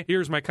other day.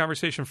 Here's my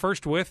conversation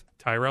first with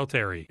Tyrell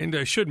Terry. And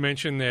I should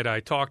mention that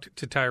I talked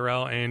to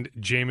Tyrell and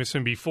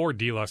Jamison before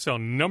De La Salle,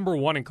 number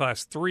 1 in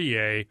Class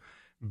 3A,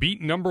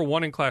 beat number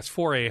 1 in Class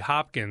 4A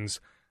Hopkins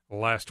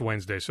last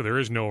Wednesday. So there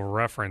is no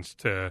reference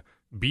to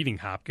beating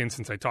Hopkins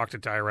since I talked to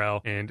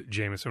Tyrell and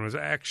Jamison. It was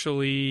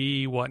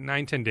actually,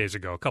 9-10 days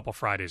ago, a couple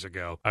Fridays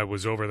ago. I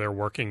was over there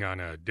working on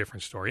a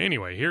different story.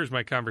 Anyway, here's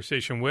my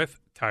conversation with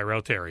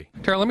Tyrell Terry.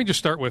 Tyrell, let me just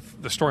start with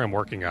the story I'm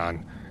working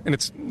on. And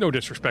it's no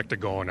disrespect to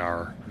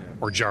Goinar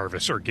or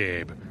Jarvis or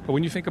Gabe. But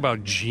when you think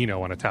about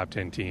Gino on a top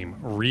 10 team,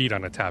 Reed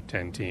on a top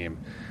 10 team,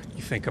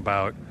 you think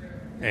about,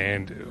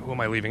 and who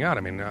am I leaving out?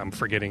 I mean, I'm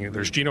forgetting.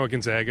 There's Gino at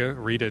Gonzaga,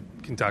 Reed at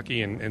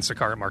Kentucky, and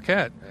Sakar at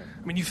Marquette.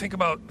 I mean, you think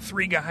about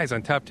 3 guys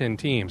on top 10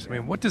 teams. I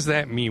mean, what does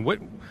that mean?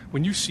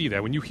 When you see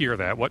that, when you hear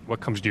that, what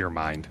comes to your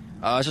mind?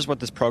 It's just what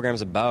this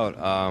program's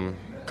about.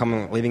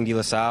 Leaving De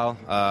La Salle,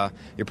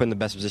 you're put in the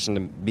best position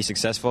to be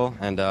successful,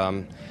 and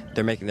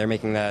they're making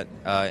that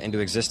into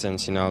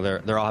existence. You know,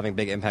 they're all having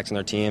big impacts on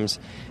their teams,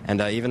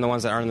 and even the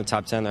ones that aren't in the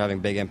top 10, they're having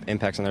big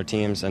impacts on their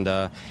teams. And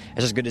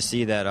it's just good to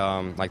see that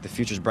the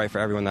future's bright for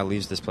everyone that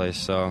leaves this place.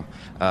 So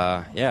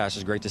it's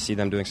just great to see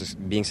them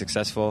being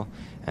successful,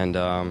 and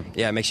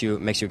it makes you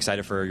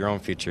excited for your own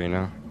future. You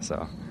know.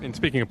 So. And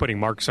speaking of putting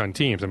marks on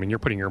teams, I mean, you're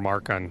putting your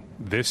mark on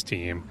this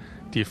team.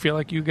 Do you feel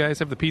like you guys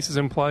have the pieces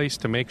in place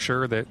to make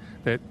sure that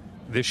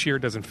this year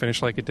doesn't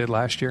finish like it did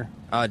last year?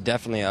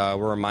 Definitely.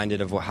 We're reminded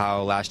of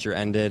how last year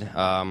ended.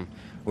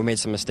 we made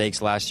some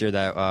mistakes last year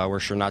that we're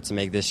sure not to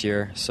make this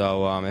year.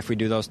 So if we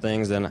do those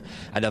things, then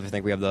I definitely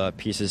think we have the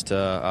pieces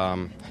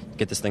to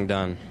get this thing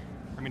done.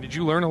 I mean, did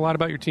you learn a lot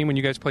about your team when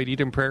you guys played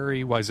Eden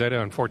Prairie,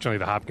 Wayzata? Unfortunately,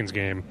 the Hopkins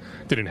game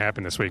didn't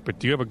happen this week, but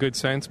do you have a good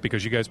sense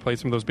because you guys played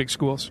some of those big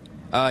schools?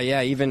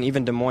 Yeah,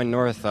 even Des Moines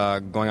North,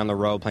 going on the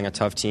road, playing a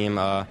tough team.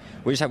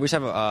 We just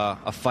have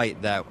a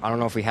fight that I don't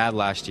know if we had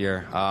last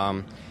year.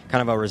 Kind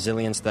of a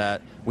resilience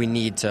that we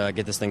need to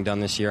get this thing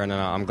done this year, and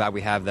I'm glad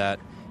we have that,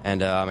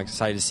 and I'm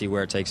excited to see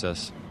where it takes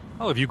us.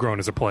 How have you grown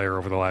as a player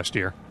over the last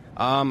year?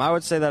 I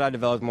would say that I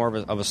developed more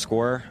of a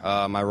scorer.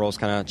 My roles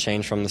kind of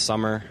changed from the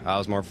summer. I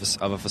was more of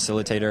a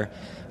facilitator,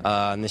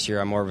 and this year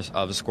I'm more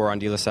of a scorer on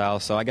De La Salle.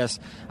 So I guess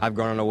I've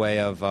grown in a way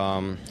of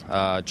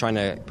trying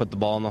to put the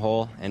ball in the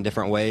hole in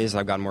different ways.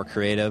 I've gotten more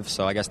creative,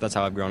 so I guess that's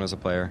how I've grown as a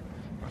player.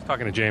 I was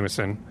talking to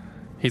Jamison.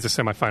 He's a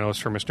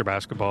semifinalist for Mr.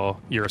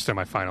 Basketball. You're a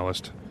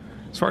semifinalist.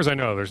 As far as I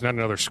know, there's not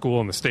another school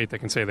in the state that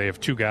can say they have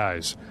two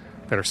guys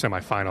that are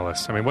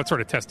semifinalists. I mean, what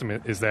sort of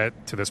testament is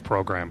that to this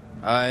program?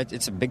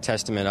 It's a big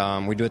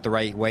testament. We do it the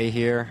right way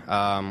here.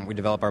 We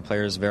develop our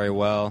players very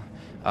well.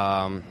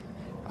 I'm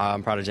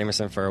proud of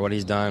Jamison for what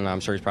he's done. I'm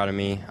sure he's proud of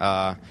me.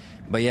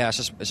 But yeah,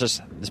 it's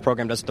just this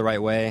program does it the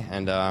right way,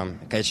 and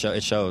it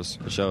shows.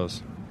 It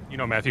shows. You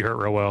know Matthew Hurt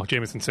real well.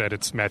 Jamison said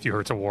it's Matthew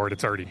Hurt's award.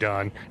 It's already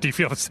done. Do you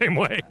feel the same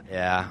way?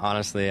 Yeah,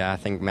 honestly, I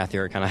think Matthew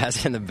Hurt kind of has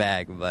it in the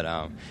bag. But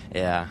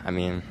yeah, I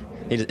mean,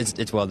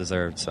 it's well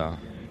deserved. So.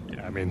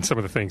 Yeah, I mean, some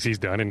of the things he's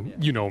done,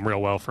 and you know him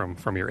real well from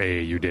your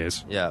AAU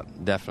days. Yeah,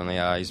 definitely.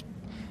 He's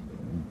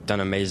done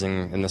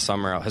amazing in the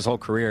summer, his whole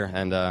career,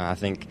 and I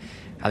think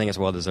it's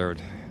well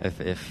deserved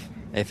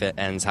if it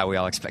ends how we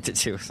all expect it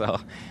to. So.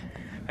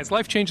 Has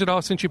life changed at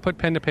all since you put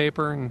pen to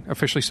paper and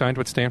officially signed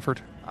with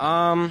Stanford?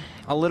 A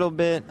little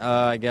bit.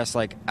 I guess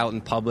like out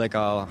in public,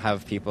 I'll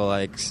have people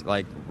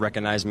like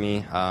recognize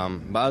me.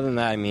 But other than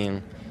that, I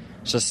mean,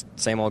 it's just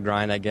same old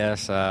grind, I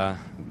guess.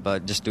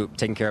 But just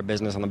taking care of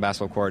business on the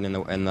basketball court and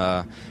in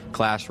the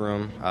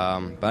classroom.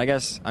 But I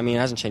guess, I mean, it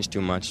hasn't changed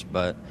too much.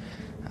 But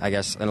I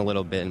guess in a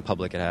little bit in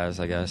public, it has.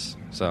 I guess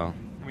so.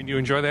 I mean, do you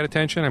enjoy that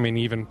attention? I mean,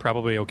 even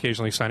probably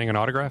occasionally signing an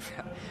autograph?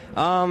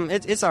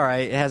 It's all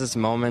right. It has its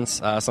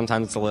moments.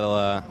 Sometimes it's a little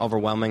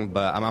overwhelming,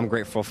 but I'm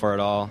grateful for it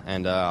all,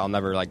 and I'll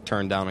never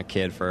turn down a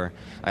kid for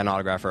an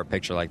autograph or a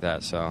picture like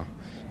that. So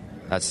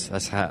that's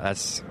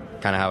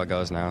kind of how it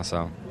goes now.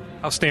 So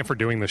how's Stanford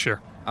doing this year?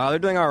 They're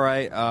doing all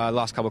right.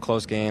 Lost a couple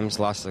close games.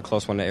 Lost a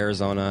close one to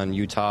Arizona and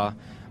Utah.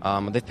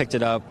 They've picked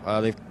it up.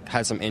 They've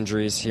had some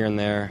injuries here and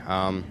there.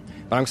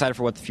 But I'm excited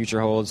for what the future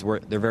holds.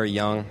 They're very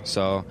young,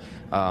 so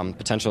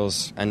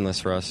potential's endless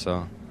for us,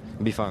 so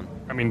it'll be fun.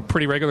 I mean,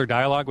 pretty regular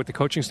dialogue with the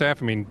coaching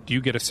staff. I mean, do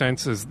you get a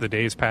sense as the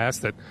days pass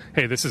that,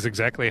 hey, this is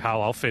exactly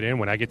how I'll fit in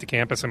when I get to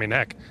campus? I mean,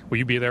 heck, will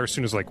you be there as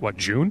soon as,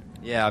 June?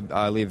 Yeah,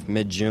 I leave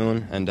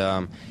mid-June,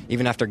 and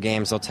even after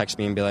games, they'll text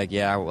me and be like,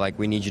 yeah,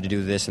 we need you to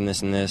do this and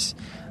this and this.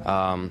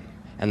 And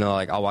they're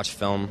like, I'll watch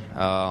film,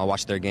 I'll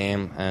watch their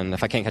game, and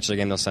if I can't catch their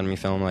game, they'll send me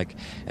film,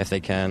 if they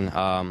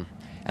can.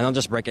 And they'll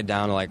just break it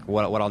down to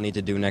what I'll need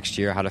to do next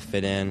year, how to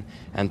fit in,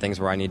 and things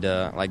where I need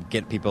to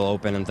get people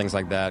open and things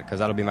like that, because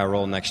that'll be my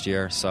role next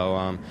year. So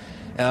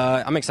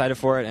I'm excited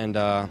for it, and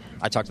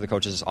I talk to the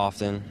coaches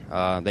often.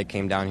 They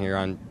came down here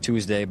on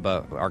Tuesday,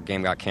 but our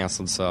game got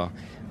canceled, so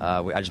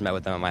I just met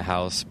with them at my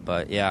house.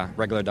 But yeah,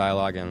 regular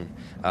dialogue, and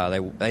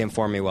they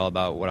inform me well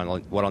about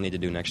what I'll need to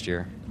do next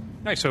year.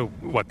 Nice. So,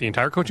 what, the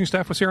entire coaching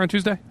staff was here on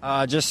Tuesday?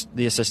 Just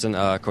the assistant,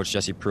 Coach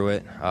Jesse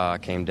Pruitt,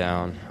 came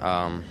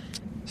down.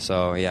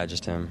 So, yeah,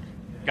 just him.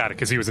 Got it,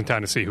 because he was in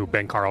town to see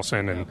Ben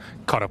Carlson and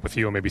caught up with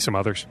you and maybe some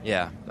others.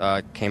 Yeah,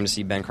 came to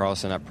see Ben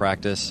Carlson at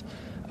practice,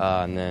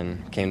 and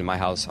then came to my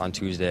house on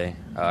Tuesday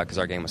because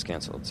our game was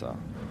canceled. So,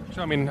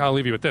 I mean, I'll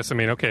leave you with this. I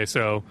mean, okay,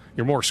 so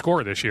you're more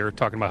scorer this year,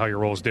 talking about how your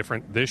role is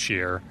different this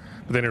year,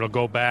 but then it'll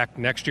go back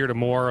next year to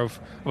more of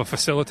a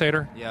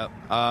facilitator?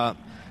 Yeah,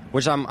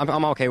 which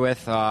I'm okay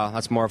with.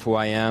 That's more of who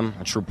I am,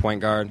 a true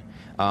point guard.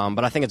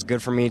 But I think it's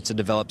good for me to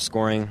develop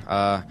scoring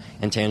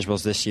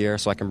intangibles this year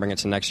so I can bring it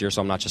to next year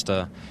so I'm not just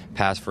a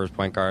pass-first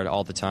point guard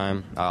all the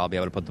time. I'll be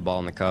able to put the ball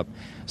in the cup.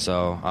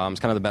 So it's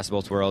kind of the best of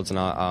both worlds, and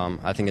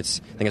I think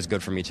it's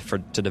good for me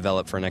to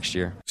develop for next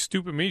year.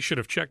 Stupid me should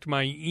have checked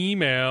my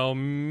email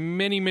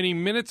many, many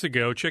minutes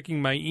ago.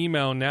 Checking my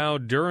email now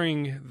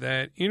during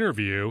that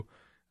interview.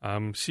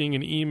 I'm seeing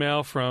an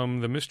email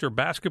from the Mr.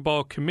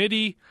 Basketball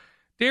Committee.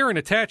 Darren,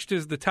 attached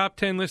is the top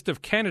 10 list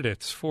of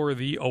candidates for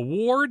the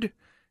award.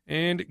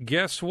 And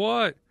guess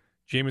what?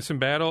 Jamison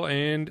Battle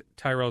and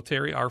Tyrell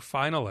Terry are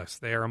finalists.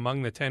 They are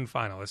among the 10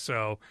 finalists.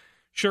 So,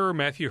 sure,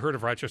 Matthew Hurt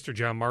of Rochester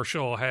John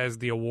Marshall has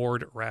the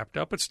award wrapped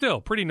up, but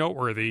still pretty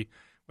noteworthy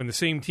when the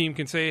same team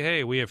can say,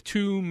 hey, we have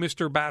two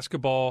Mr.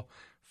 Basketball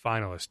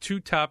finalists, two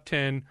top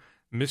 10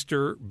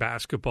 Mr.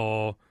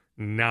 Basketball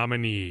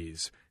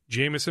nominees.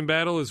 Jamison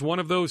Battle is one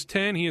of those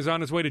 10. He is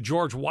on his way to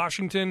George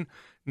Washington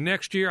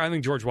next year. I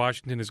think George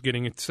Washington is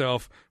getting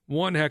itself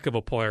one heck of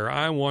a player.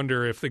 I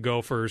wonder if the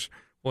Gophers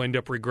will end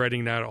up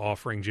regretting not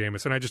offering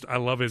Jamison. I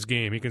love his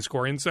game. He can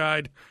score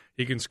inside.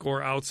 He can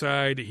score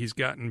outside. He's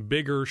gotten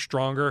bigger,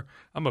 stronger.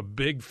 I'm a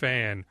big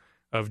fan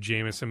of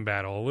Jamison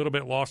Battle. A little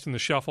bit lost in the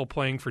shuffle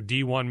playing for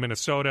D1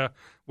 Minnesota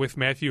with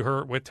Matthew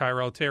Hurt, with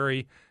Tyrell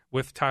Terry,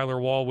 with Tyler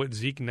Wall, with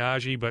Zeke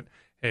Najee. But,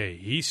 hey,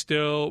 he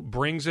still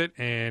brings it,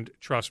 and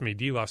trust me,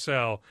 De La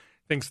Salle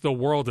thinks the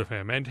world of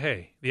him. And,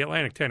 hey, the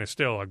Atlantic 10 is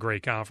still a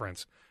great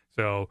conference.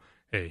 So,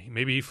 hey,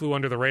 maybe he flew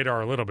under the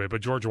radar a little bit,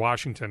 but George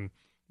Washington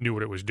knew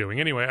what it was doing.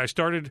 Anyway, I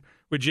started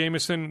with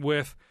Jamison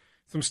with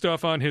some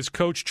stuff on his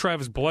coach,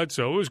 Travis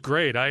Bledsoe. It was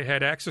great. I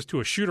had access to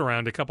a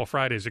shoot-around a couple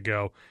Fridays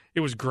ago.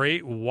 It was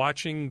great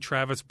watching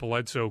Travis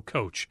Bledsoe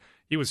coach.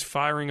 He was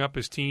firing up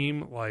his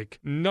team like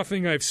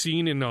nothing I've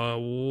seen in a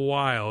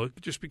while,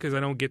 just because I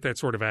don't get that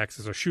sort of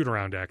access, or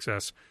shoot-around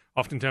access.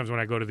 Oftentimes when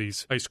I go to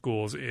these high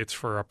schools, it's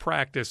for a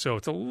practice, so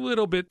it's a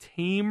little bit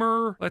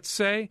tamer, let's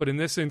say. But in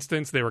this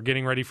instance, they were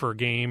getting ready for a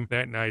game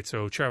that night,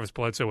 so Travis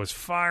Bledsoe was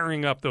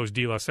firing up those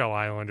De La Salle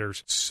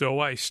Islanders. So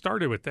I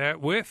started with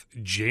that with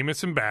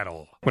Jamison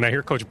Battle. When I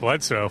hear Coach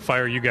Bledsoe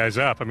fire you guys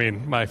up, I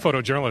mean, my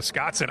photojournalist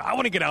Scott said, I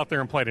want to get out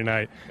there and play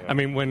tonight. I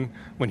mean,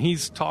 when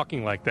he's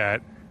talking like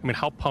that, I mean,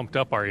 how pumped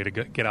up are you to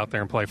get out there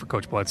and play for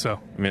Coach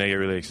Bledsoe? I mean, I get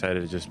really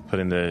excited. Just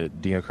putting the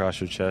D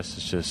across your chest.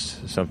 It's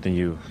just something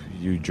you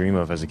dream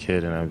of as a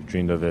kid, and I've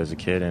dreamed of it as a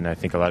kid. And I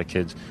think a lot of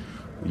kids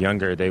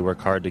younger, they work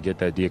hard to get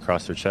that D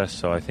across their chest.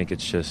 So I think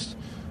it's just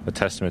a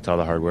testament to all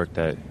the hard work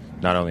that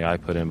not only I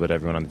put in, but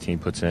everyone on the team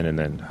puts in, and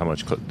then how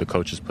much the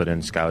coaches put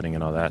in, scouting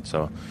and all that.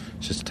 So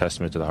it's just a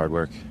testament to the hard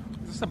work.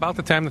 Is this about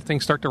the time that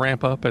things start to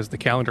ramp up as the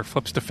calendar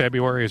flips to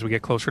February, as we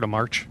get closer to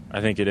March?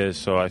 I think it is.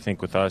 So I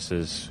think with us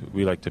is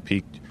we like to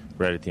peak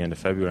right at the end of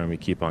February, and we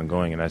keep on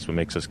going, and that's what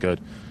makes us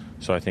good.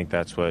 So I think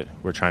that's what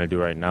we're trying to do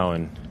right now.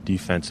 And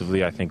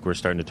defensively, I think we're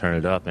starting to turn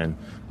it up, and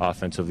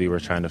offensively, we're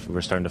starting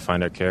to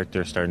find our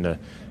character, starting to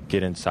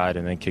get inside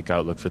and then kick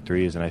out, look for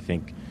threes. And I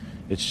think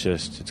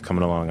it's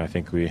coming along. I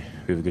think we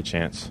have a good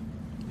chance.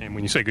 And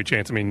when you say good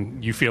chance, I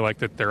mean, you feel like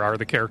that there are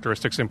the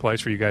characteristics in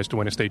place for you guys to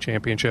win a state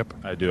championship?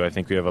 I do. I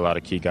think we have a lot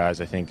of key guys.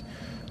 I think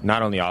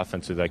not only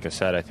offensively, like I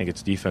said, I think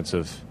it's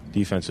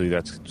defensively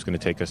that's going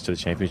to take us to the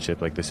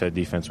championship. Like they said,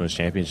 defense wins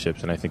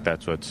championships, and I think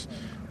that's what's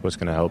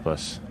going to help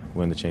us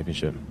win the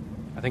championship.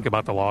 I think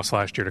about the loss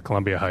last year to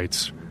Columbia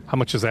Heights. How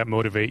much does that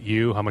motivate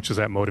you? How much does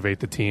that motivate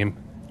the team?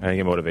 I think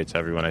it motivates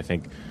everyone. I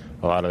think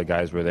a lot of the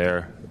guys were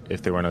there.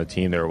 If they weren't on the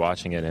team, they were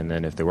watching it, and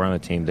then if they were on the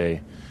team,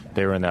 they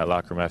were in that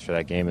locker room after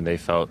that game, and they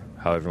felt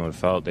how everyone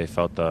felt. They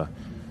felt the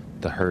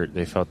hurt.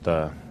 They felt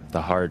the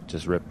heart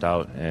just ripped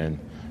out, and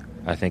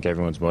I think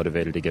everyone's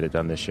motivated to get it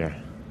done this year.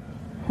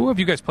 Who have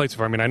you guys played so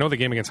far? I mean, I know the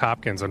game against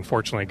Hopkins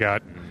unfortunately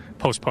got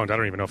postponed. I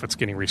don't even know if it's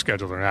getting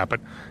rescheduled or not, but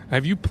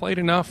have you played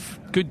enough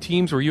good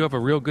teams where you have a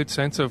real good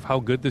sense of how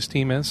good this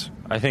team is?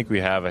 I think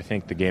we have. I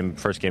think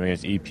first game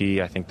against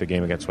EP, I think the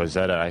game against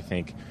Wayzata, I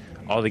think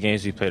all the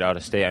games we played out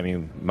of state, I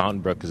mean,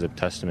 Mountain Brook is a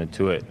testament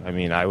to it. I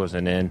mean, I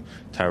wasn't in,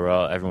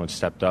 Tyrell, everyone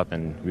stepped up,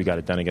 and we got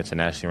it done against a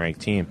nationally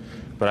ranked team.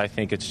 But I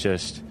think it's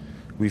just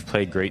we've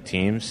played great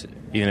teams.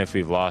 Even if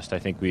we've lost, I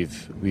think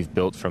we've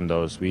built from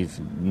those. We've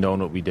known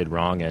what we did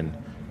wrong, and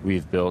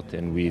we've built,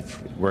 and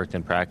we've worked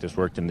in practice,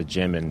 worked in the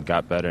gym, and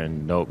got better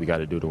and know what we got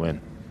to do to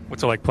win.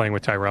 What's it like playing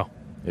with Tyrell?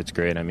 It's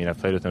great. I mean, I've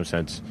played with him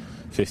since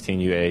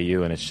 15U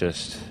AAU, and it's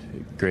just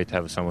great to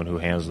have someone who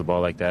handles the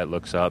ball like that,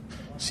 looks up,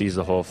 sees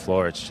the whole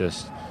floor. It's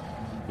just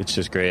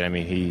great. I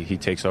mean, he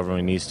takes over when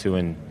he needs to,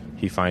 and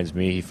he finds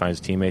me, he finds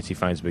teammates, he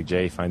finds Big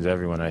J, he finds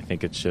everyone. I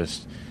think it's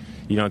just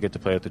you don't get to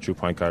play with the true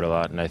point guard a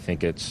lot, and I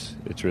think it's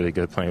really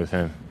good playing with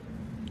him.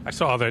 I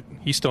saw that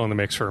he's still in the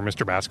mix for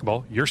Mr.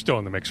 Basketball. You're still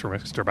in the mix for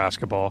Mr.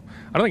 Basketball.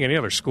 I don't think any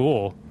other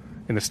school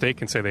in the state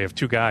can say they have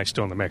two guys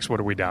still in the mix. What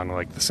are we down to,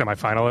 like the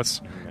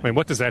semifinalists? I mean,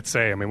 what does that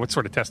say? I memean, what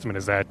sort of testament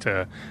is that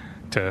to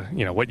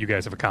what you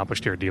guys have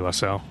accomplished here at De La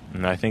Salle?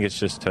 And I think it's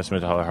just a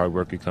testament to how hard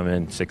work we come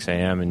in 6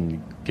 a.m.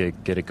 and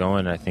get it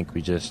going. I think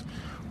we just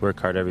work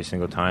hard every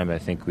single time. I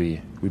think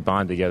we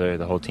bond together.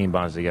 The whole team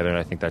bonds together, and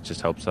I think that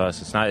just helps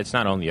us. It's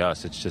not only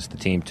us. It's just the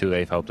team, too.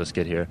 They've helped us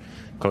get here.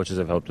 Coaches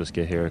have helped us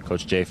get here.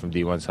 Coach Jay from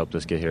D1's helped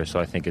us get here. So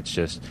I think it's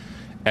just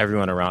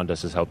everyone around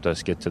us has helped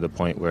us get to the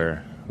point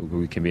where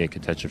we can be in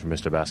contention for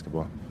Mr.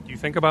 Basketball. Do you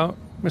think about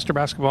Mr.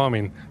 Basketball? I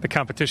mean, the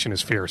competition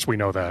is fierce. We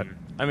know that.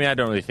 I mean, I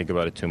don't really think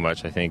about it too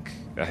much. I think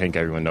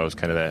everyone knows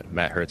kind of that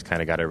Matt Hurt's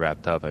kind of got it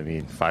wrapped up. I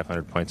mean,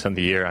 500 points on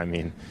the year. I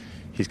mean,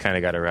 he's kind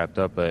of got it wrapped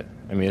up. But,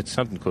 I mean, it's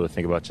something cool to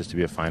think about just to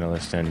be a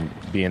finalist and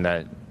be in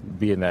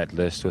that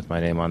list with my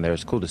name on there.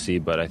 It's cool to see,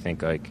 but I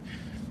think,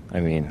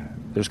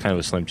 there's kind of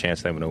a slim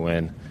chance that I'm going to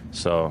win.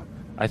 So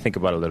I think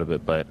about it a little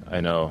bit, but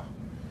I know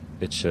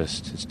it's a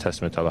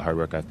testament to all the hard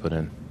work I've put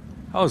in.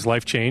 How has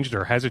life changed,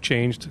 or has it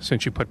changed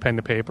since you put pen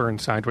to paper and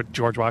signed with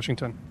George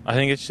Washington? I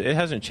think it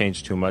hasn't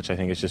changed too much. I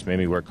think it's just made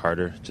me work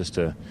harder just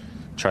to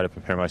try to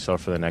prepare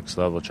myself for the next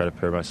level, try to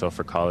prepare myself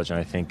for college. And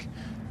I think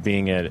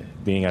being at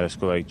a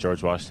school like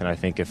George Washington, I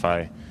think if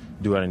I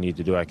do what I need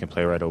to do, I can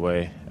play right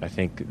away. I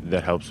think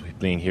that helps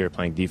being here,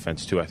 playing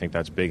defense too. I think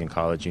that's big in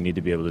college. You need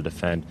to be able to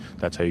defend.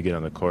 That's how you get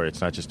on the court.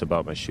 It's not just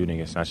about my shooting.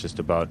 It's not just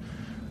about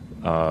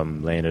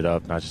laying it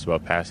up, not just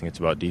about passing. It's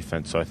about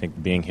defense. So I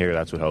think being here,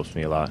 that's what helps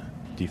me a lot,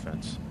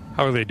 defense.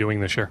 How are they doing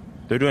this year?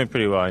 They're doing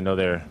pretty well. I know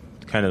they're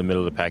kind of the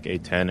middle of the pack,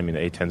 A-10. I mean,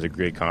 the A-10 is a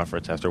great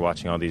conference. After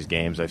watching all these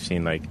games, I've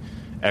seen, like,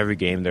 every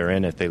game they're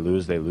in, if they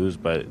lose, they lose.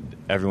 But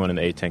everyone in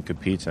the A-10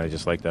 competes, and I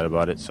just like that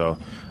about it. So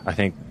I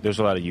think there's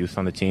a lot of youth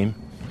on the team.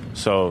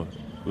 So,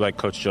 like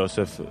Coach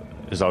Joseph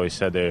has always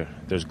said,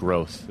 there's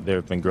growth.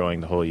 They've been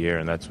growing the whole year,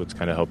 and that's what's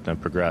kind of helped them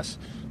progress.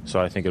 So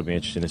I think it'll be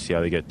interesting to see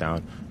how they get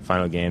down.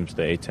 Final games,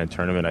 the A-10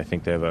 tournament, I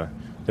think they have a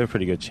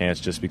pretty good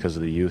chance just because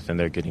of the youth, and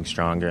they're getting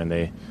stronger, and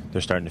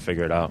they're starting to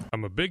figure it out.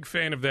 I'm a big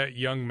fan of that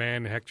young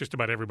man. Heck, just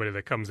about everybody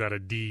that comes out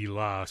of De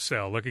La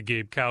Salle. Look at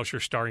Gabe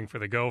Kauscher starting for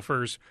the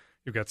Gophers.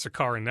 You've got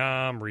Sakara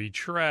Nam, Reed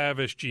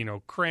Travis,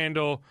 Gino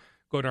Crandall.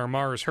 Godar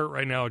Mar is hurt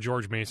right now,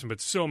 George Mason,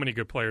 but so many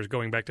good players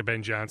going back to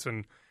Ben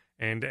Johnson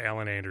and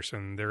Alan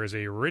Anderson. There is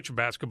a rich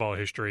basketball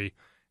history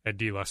at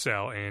De La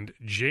Salle, and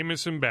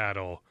Jamison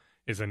Battle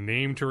is a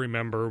name to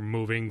remember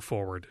moving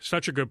forward.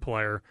 Such a good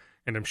player,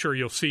 and I'm sure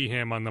you'll see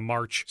him on the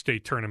March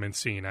state tournament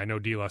scene. I know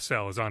De La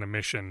Salle is on a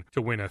mission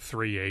to win a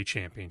 3A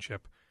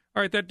championship.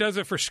 All right, that does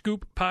it for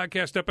Scoop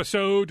Podcast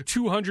episode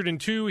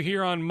 202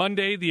 here on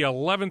Monday, the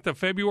 11th of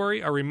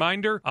February. A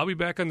reminder, I'll be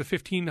back on the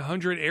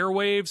 1500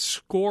 airwaves,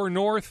 Score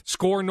North,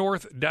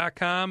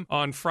 scorenorth.com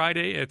on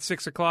Friday at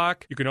 6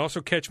 o'clock. You can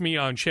also catch me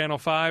on Channel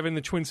 5 in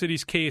the Twin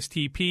Cities,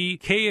 KSTP,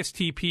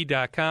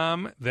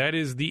 kstp.com. That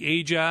is the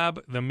A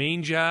job, the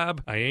main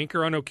job. I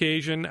anchor on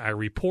occasion, I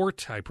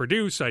report, I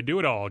produce, I do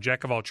it all,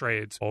 jack of all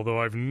trades.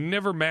 Although I've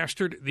never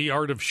mastered the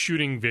art of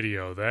shooting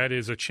video. That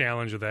is a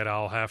challenge that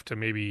I'll have to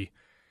maybe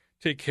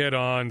take head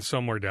on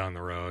somewhere down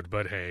the road.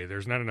 But hey,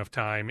 there's not enough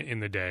time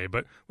in the day.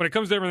 But when it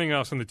comes to everything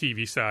else on the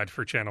TV side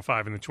for Channel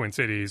 5 in the Twin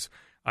Cities,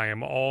 I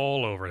am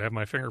all over it. I have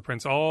my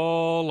fingerprints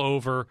all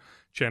over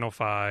Channel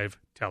 5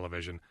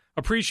 television.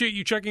 Appreciate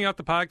you checking out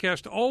the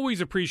podcast.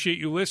 Always appreciate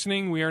you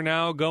listening. We are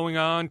now going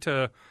on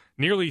to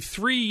nearly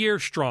 3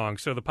 years strong.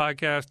 So the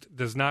podcast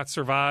does not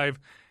survive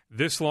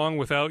this long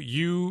without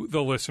you,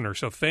 the listener.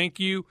 So thank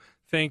you,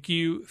 thank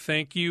you,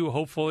 thank you.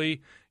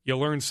 Hopefully you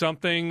learn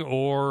something,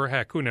 or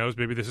heck, who knows,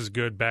 maybe this is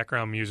good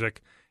background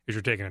music as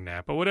you're taking a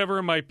nap. But whatever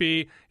it might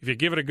be, if you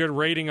give it a good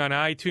rating on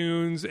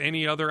iTunes,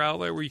 any other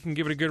outlet where you can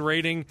give it a good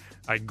rating,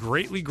 I'd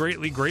greatly,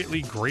 greatly,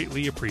 greatly,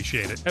 greatly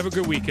appreciate it. Have a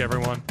good week,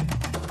 everyone.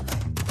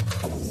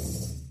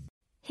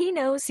 He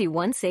knows you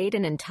once ate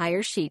an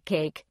entire sheet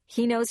cake.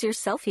 He knows your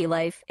selfie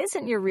life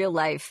isn't your real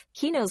life.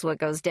 He knows what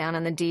goes down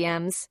on the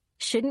DMs.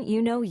 Shouldn't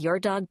you know your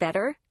dog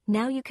better?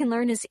 Now you can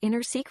learn his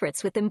inner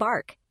secrets with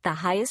Embark, the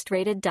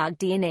highest-rated dog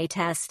DNA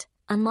test,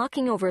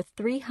 unlocking over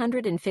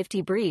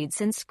 350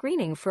 breeds and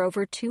screening for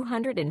over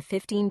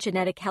 215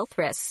 genetic health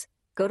risks.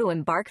 Go to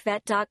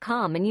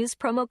EmbarkVet.com and use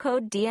promo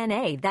code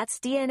DNA, that's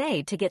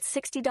DNA, to get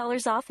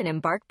 $60 off an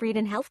Embark Breed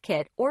and Health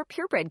Kit or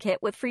Purebred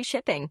Kit with free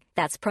shipping.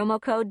 That's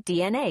promo code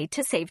DNA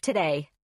to save today.